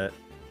you'd let that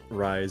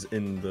rise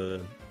in the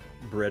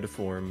bread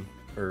form,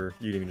 or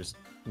you'd even just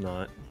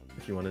not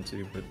if you wanted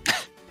to, but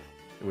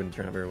it wouldn't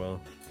turn out very well.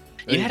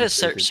 You had a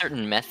just bake it.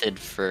 certain method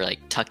for like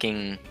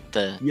tucking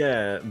the.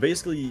 Yeah,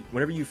 basically,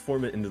 whenever you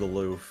form it into the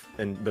loaf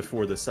and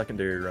before the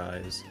secondary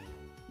rise,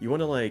 you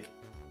want to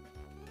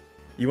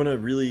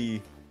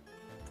really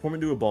form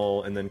into a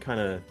ball and then kind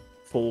of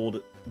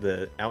fold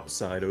the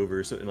outside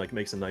over so it like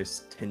makes a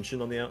nice tension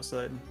on the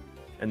outside,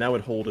 and that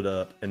would hold it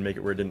up and make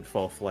it where it didn't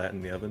fall flat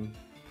in the oven.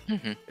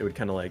 Mhm. It would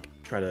kind of like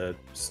try to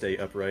stay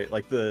upright.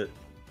 Like I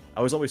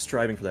was always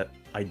striving for that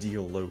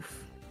ideal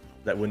loaf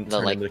that wouldn't The,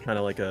 turn like- into kind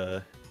of like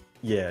a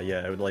yeah,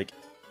 it would like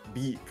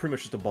be pretty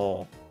much just a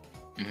ball.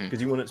 Mhm.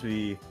 Because you want it to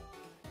be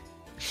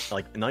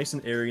like nice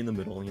and airy in the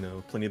middle, you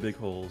know, plenty of big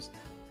holes,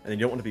 and then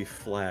you don't want it to be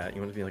flat.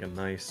 You want it to be like a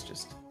nice,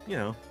 just, you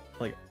know,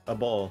 like a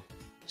ball.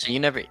 So you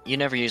never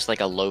used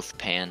like a loaf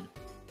pan.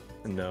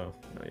 No,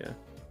 yeah.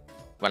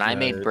 When I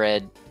made Uh,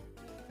 bread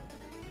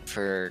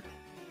for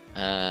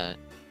I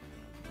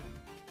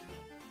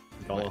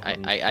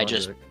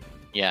just- Project.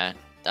 yeah,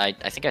 I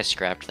think I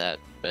scrapped that,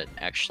 but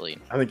actually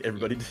I think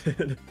everybody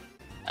did.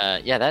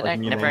 yeah, that Like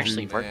me and never Andrew.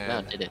 actually worked Man.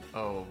 out, did it?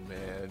 Oh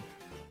man.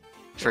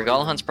 For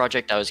Galahan's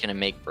project, I was gonna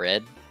make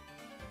bread,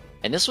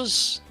 and this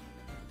was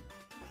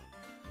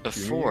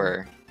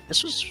before.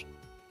 This was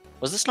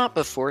this not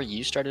before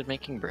you started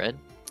making bread?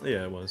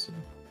 Yeah, it was.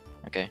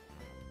 Okay.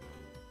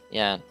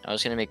 Yeah, I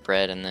was gonna make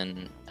bread, and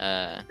then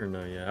Or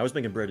no, yeah. I was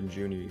making bread in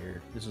junior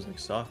year. This was like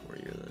sophomore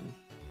year then.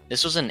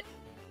 this was an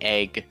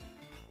egg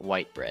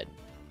white bread.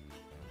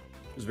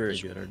 It was very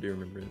good. I do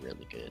remember it.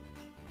 Really good.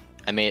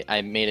 I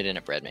made it in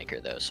a bread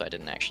maker though, so I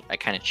didn't actually. I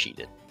kind of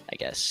cheated, I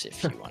guess,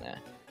 if you wanna.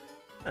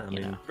 I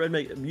mean, know.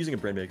 using a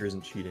bread maker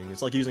isn't cheating.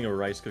 It's like using a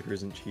rice cooker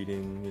isn't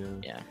cheating. You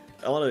know. Yeah.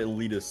 A lot of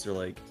elitists are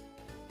like,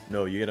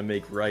 no, you gotta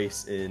make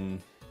rice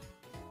in,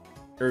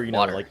 or you know,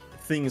 Water. like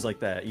things like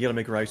that. You gotta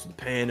make rice with a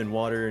pan and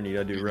water, and you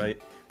gotta do Mhm.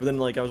 right. But then,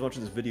 like, I was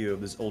watching this video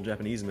of this old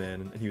Japanese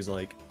man, and he was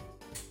like,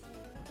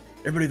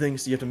 everybody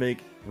thinks you have to make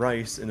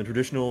rice in the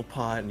traditional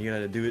pot, and you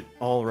gotta do it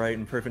all right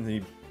and perfect. And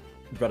he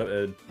brought up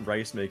a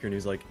rice maker, and he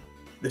was like,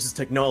 this is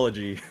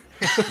technology.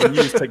 We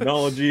use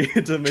technology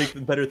to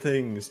make better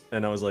things.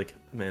 And I was like,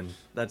 man,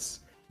 that's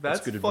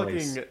good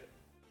advice. fucking.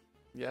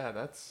 Yeah,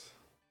 that's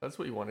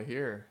what you want to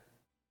hear.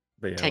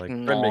 But yeah,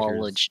 Technology.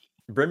 like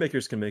bread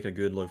makers can make a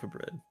good loaf of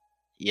bread.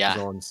 Is Yeah.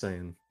 all I'm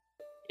saying.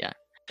 Yeah.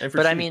 And for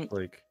But I cheap, mean,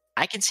 like,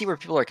 I can see where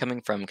people are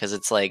coming from because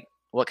it's like,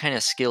 what kind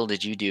of skill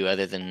did you do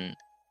other than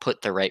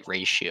put the right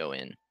ratio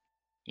in?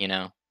 You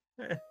know?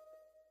 eh,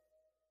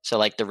 So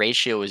like the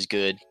ratio was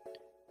good.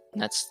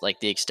 And that's like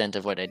the extent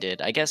of what I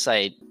did. I guess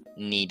I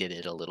kneaded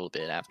it a little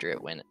bit after it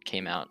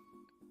came out,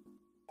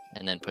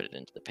 and then put it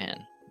into the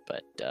pan.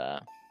 But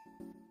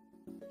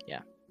yeah,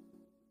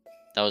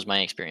 that was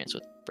my experience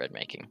with bread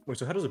making. wait,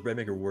 so how does a bread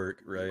maker work,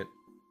 right?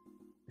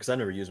 Because I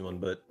never used one,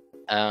 but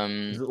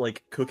Um, does it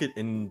like cook it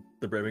in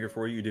the bread maker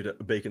for you? You did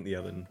it bake it in the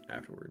oven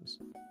afterwards.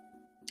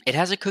 it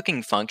has a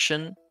cooking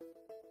function,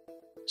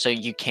 so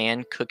you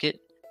can cook it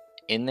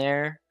in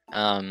there.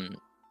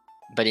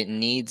 But it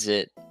needs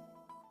it,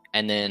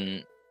 and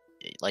then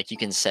like you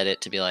can set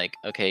it to be like,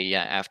 okay,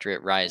 yeah, after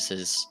it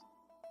rises,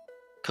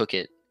 cook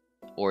it,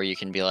 or you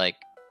can be like,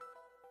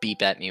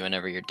 beep at me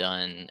whenever you're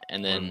done,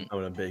 and then I'm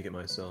gonna bake it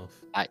myself.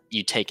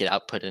 you take it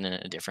out, put it in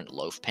a different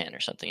loaf pan or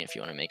something if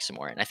you want to make some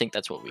more. And I think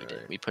that's what we did.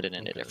 Right. We put it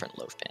in a Okay. different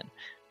loaf pan.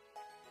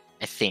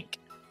 I think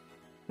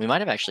we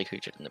might have actually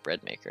cooked it in the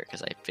bread maker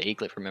because I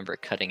vaguely remember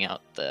cutting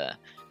out the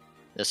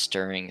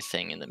stirring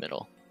thing in the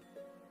middle,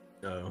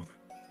 Oh,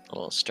 the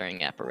little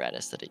stirring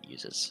apparatus that it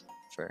uses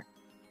for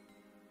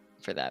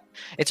that.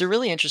 It's a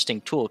really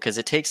interesting tool because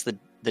it takes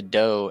the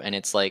dough and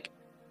it's like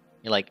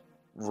it like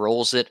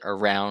rolls it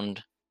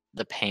around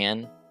the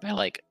pan by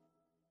like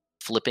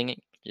flipping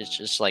it. It's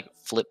just like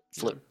flip,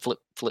 flip, flip,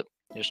 flip.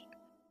 Just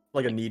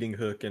like a kneading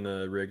hook and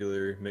a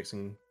regular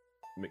mixer.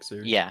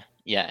 yeah,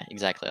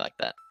 exactly like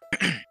that.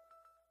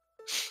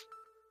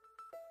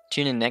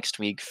 Tune in next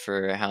week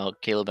for how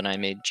Caleb and I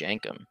made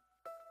Jankum.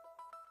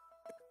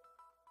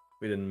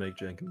 We didn't make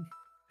jankum.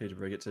 Hate to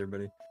break it to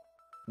everybody.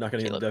 Not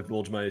gonna Caleb.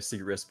 divulge my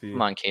secret recipe.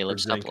 Come on, Caleb,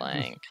 for stop jankum.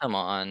 lying. Come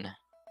on.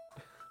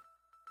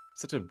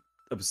 Such a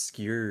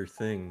obscure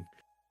thing.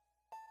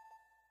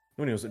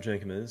 Nobody knows what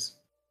jankum is.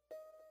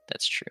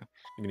 That's true.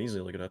 You can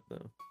easily look it up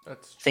though.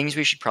 That's Things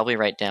we should probably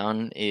write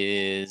down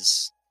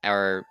is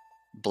our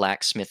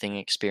blacksmithing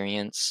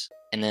experience.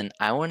 And then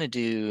I want to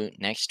do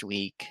next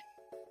week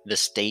the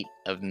state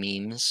of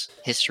memes,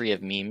 history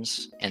of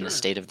memes, and the Sure.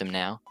 state of them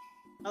now.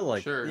 I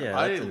like. sure. Yeah,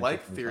 I that's an like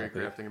interesting theory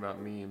topic. crafting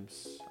about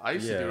memes. I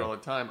used to do it Yeah. all the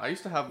time. I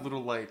used to have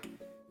little like.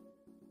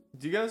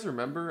 Do you guys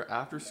remember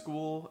after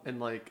school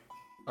and like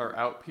our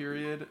out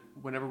period?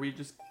 Whenever we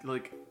just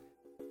like,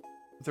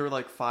 there were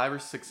like 5 or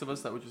 6 of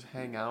us that would just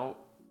hang out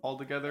all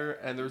together,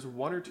 and there was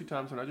 1 or 2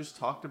 times when I just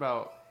talked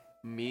about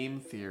meme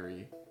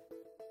theory,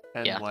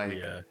 and Yeah. like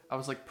Yeah. I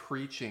was like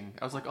preaching.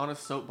 I was like on a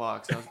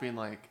soapbox. And I was being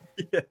like.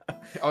 Yeah.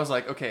 I was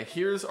like, okay,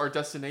 here's our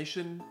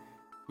destination.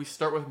 We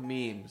start with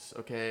memes,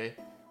 okay?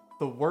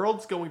 The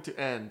world's going to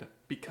end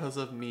because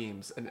of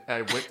memes. And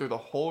I went through the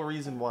whole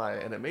reason why,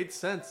 and it made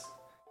sense.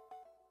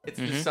 It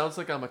Mhm. just sounds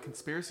like I'm a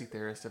conspiracy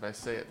theorist if I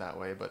say it that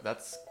way, but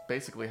that's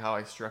basically how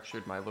I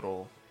structured my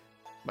little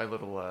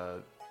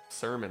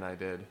sermon I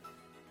did.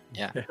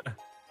 Yeah.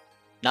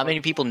 Not many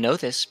people know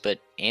this, but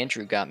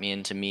Andrew got me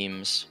into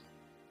memes.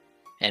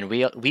 And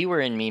we were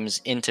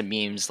into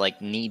memes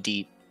like knee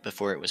deep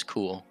before it was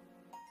cool.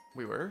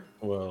 We were?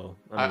 Well,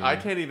 I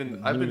can't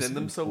even, I've been memes in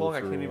them been so cool long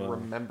I for a can't even while.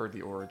 remember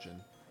the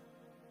origin.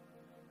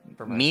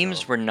 for Memes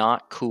myself. were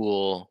not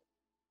cool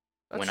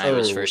when That's I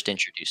was so- first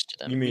introduced to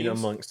them. You mean Memes-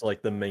 amongst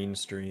like the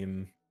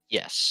mainstream,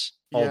 Yes.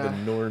 all the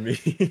Yeah.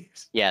 normies?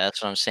 Yeah,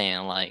 that's what I'm saying.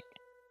 Like,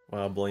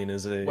 Wow, Blaine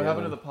is a. What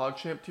happened to the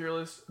PogChamp tier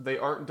list? They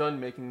aren't done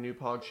making new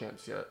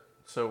PogChamps yet,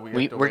 so we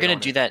have to we're wait gonna on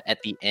do it. that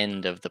at the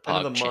end of the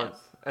End of the PogChamp. month.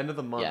 End of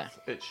the month. Yeah.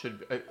 It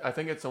should. I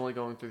think it's only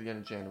going through the end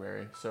of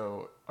January.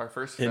 So our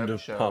first end Feb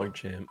of show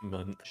PogChamp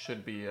month.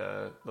 should be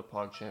the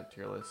PogChamp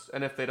tier list.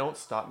 And if they don't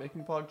stop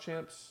making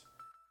PogChamps,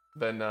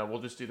 then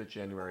we'll just do the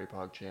January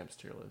PogChamps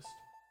tier list.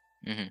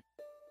 Hmm.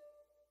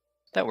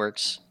 That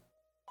works.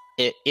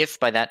 If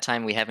by that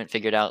time we haven't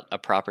figured out a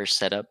proper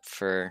setup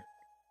for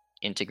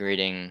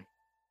integrating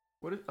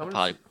What is, I'm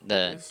pod- what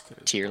the is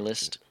today's tier PogChamp?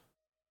 list,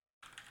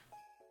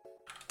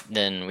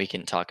 then we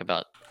can talk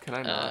about Can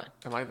I not?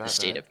 Am I that the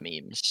state bad? of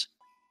memes,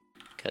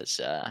 because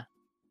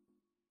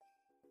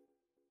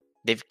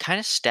they've kind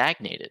of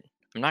stagnated.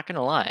 I'm not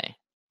gonna lie.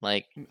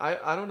 Like,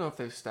 I don't know if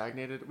they've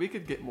stagnated. We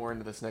could get more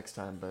into this next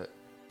time, but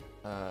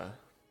I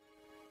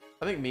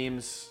think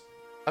memes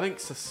I think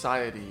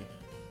society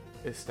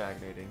is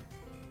stagnating.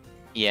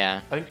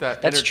 Yeah, I think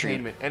that That's true.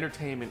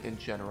 entertainment in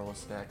general is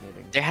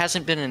stagnating. there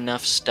hasn't been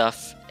enough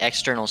stuff,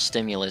 external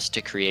stimulus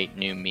to create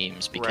new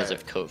memes because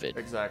of Right. COVID.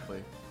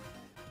 Exactly.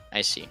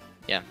 I see.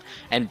 Yeah,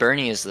 and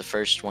Bernie is the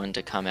first one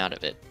to come out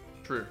of it.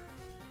 True.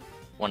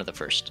 One of the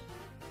first.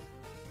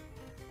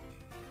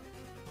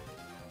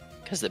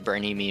 Because the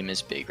Bernie meme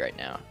is big right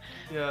now.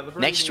 Yeah. The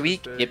Bernie Next meme is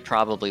week, big. it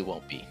probably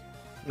won't be.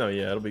 No,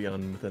 yeah, it'll be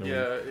gone within a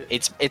week.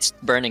 Yeah. It's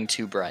burning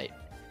too bright.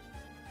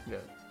 Yeah.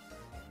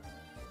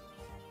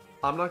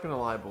 I'm not gonna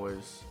lie,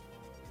 boys.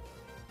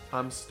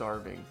 I'm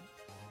starving.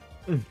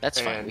 That's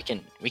fine. And-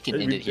 We can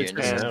It- end it here. it's in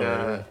been this- an And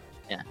hour,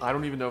 yeah. I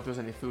don't even know if there's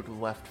any food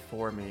left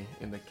for me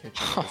in the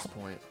kitchen at this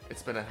point.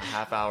 It's been a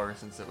half hour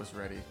since it was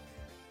ready.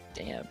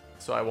 Damn.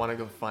 So I want to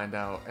go find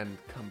out and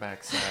come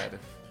back sad if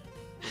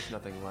there's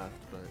nothing left.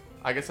 But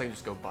I guess I can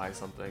just go buy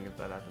something if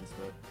that happens.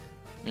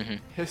 But hmm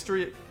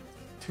history.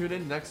 Tune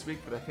in next week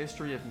for the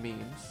history of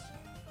memes.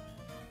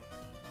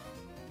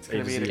 It's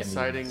gonna A to be an Z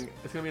exciting. memes.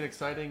 It's gonna be an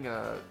exciting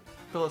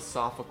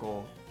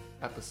philosophical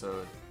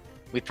episode.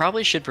 We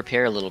probably should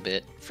prepare a little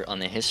bit on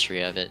the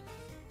history of it.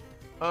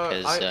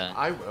 'Cause,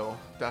 I will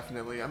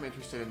definitely. I'm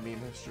interested in meme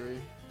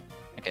history.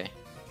 Okay.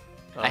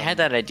 I had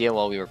that idea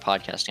while we were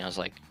podcasting. I was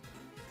like,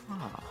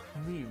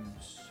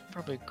 memes.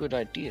 probably a good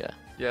idea.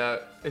 Yeah,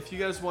 if you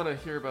guys want to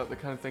hear about the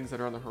kind of things that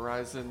are on the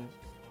horizon,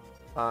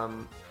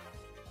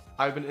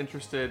 I've been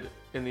interested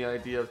in the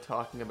idea of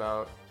talking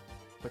about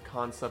the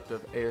concept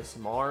of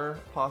ASMR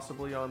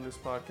possibly on this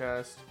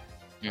podcast.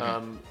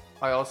 Mhm.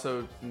 I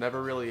also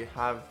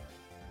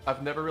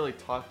I've never really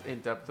talked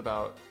in depth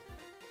about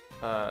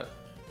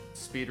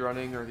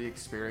speedrunning or the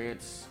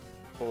experience,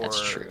 or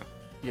That's true.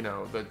 you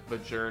know, the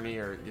journey,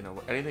 or you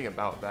know, anything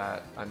about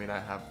that. I mean, I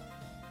have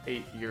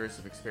 8 years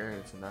of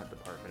experience in that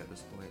department at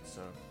this point,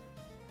 so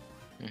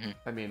Mhm.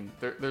 I mean,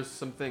 there's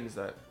some things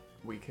that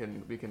we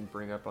can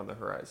bring up on the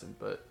horizon,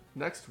 but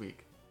next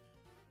week.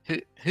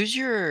 Who's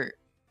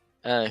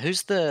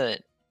the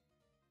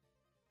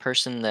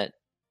person that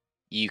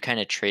you kind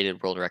of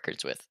traded world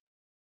records with?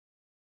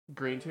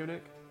 Green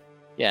Tunic?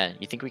 Yeah,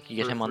 you think we could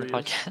get For him on the 3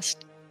 years? podcast?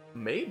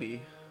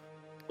 Maybe.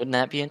 Wouldn't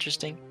that be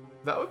interesting?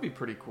 That would be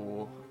pretty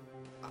cool.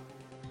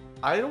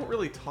 I don't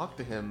really talk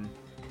to him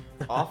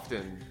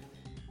often.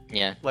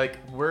 Yeah. Like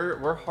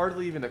we're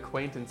hardly even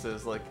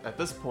acquaintances. Like at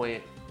this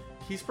point,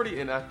 he's pretty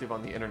inactive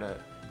on the internet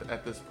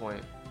at this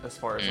point, as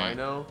far as I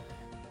know.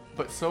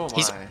 But so am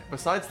He's- I.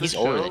 Besides this He's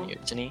show, older than you,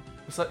 isn't he?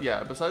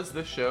 Besides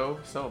this show,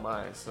 so am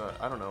I. So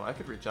I don't know. I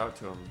could reach out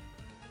to him.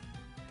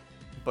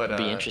 But It'd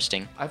be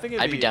interesting. I think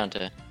I'd be down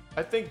to.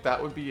 I think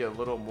that would be a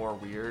little more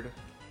weird,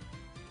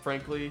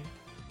 frankly,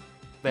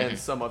 than Mhm.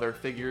 some other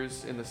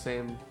figures in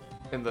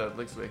the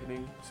Link's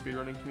Awakening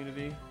speedrunning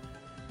community.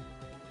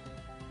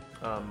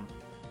 I'd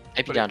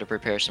be but down to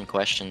prepare some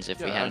questions if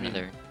we Yeah, had I mean,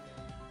 another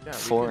Yeah,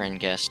 foreign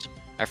guest.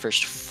 Our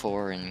first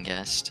foreign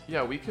guest.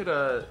 Yeah, we could.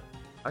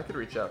 I could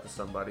reach out to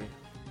somebody,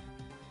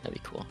 That'd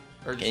be cool.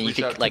 or just And you reach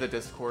could, out to like- the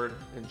Discord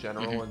in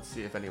general Mhm. and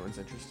see if anyone's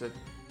interested.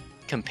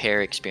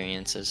 Compare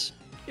experiences.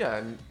 Yeah,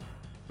 and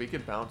we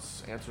could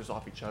bounce answers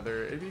off each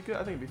other. It'd be good. I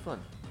think it'd be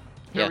fun.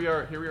 Yeah.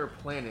 Here we are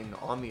planning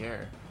on the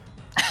air.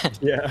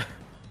 Yeah.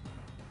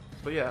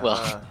 But yeah,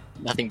 Well,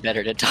 nothing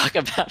better to talk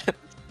about at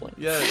this point.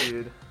 yeah,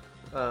 dude.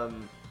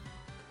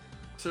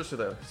 Seriously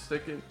though,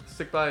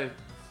 stick by.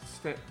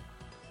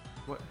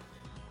 What?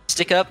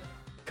 Stick up.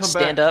 Come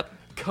stand back. up.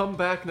 Come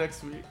back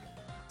next week.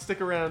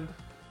 Stick around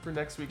for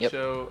next week's Yep.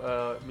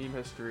 show, meme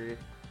history.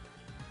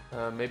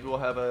 Maybe we'll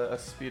have a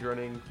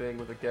speedrunning thing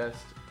with a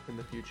guest in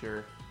the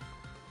future.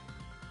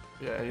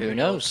 Yeah. Who anything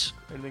knows? else?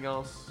 Anything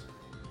else?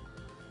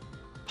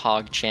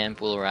 PogChamp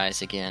will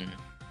rise again.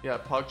 Yeah,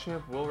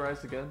 PogChamp will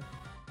rise again.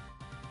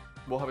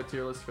 We'll have a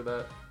tier list for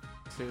that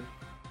soon.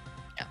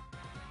 Yeah.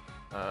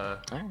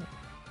 Alright.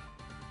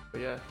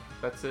 But yeah,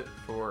 that's it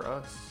for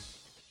us.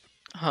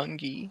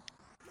 Hungry.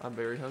 I'm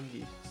very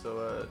hungry.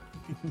 So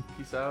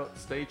peace out.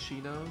 Stay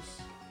chinos.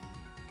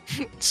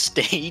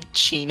 Stay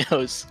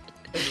chinos.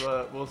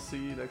 And we'll see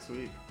you next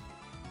week.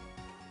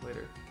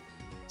 Later.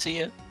 See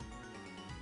ya.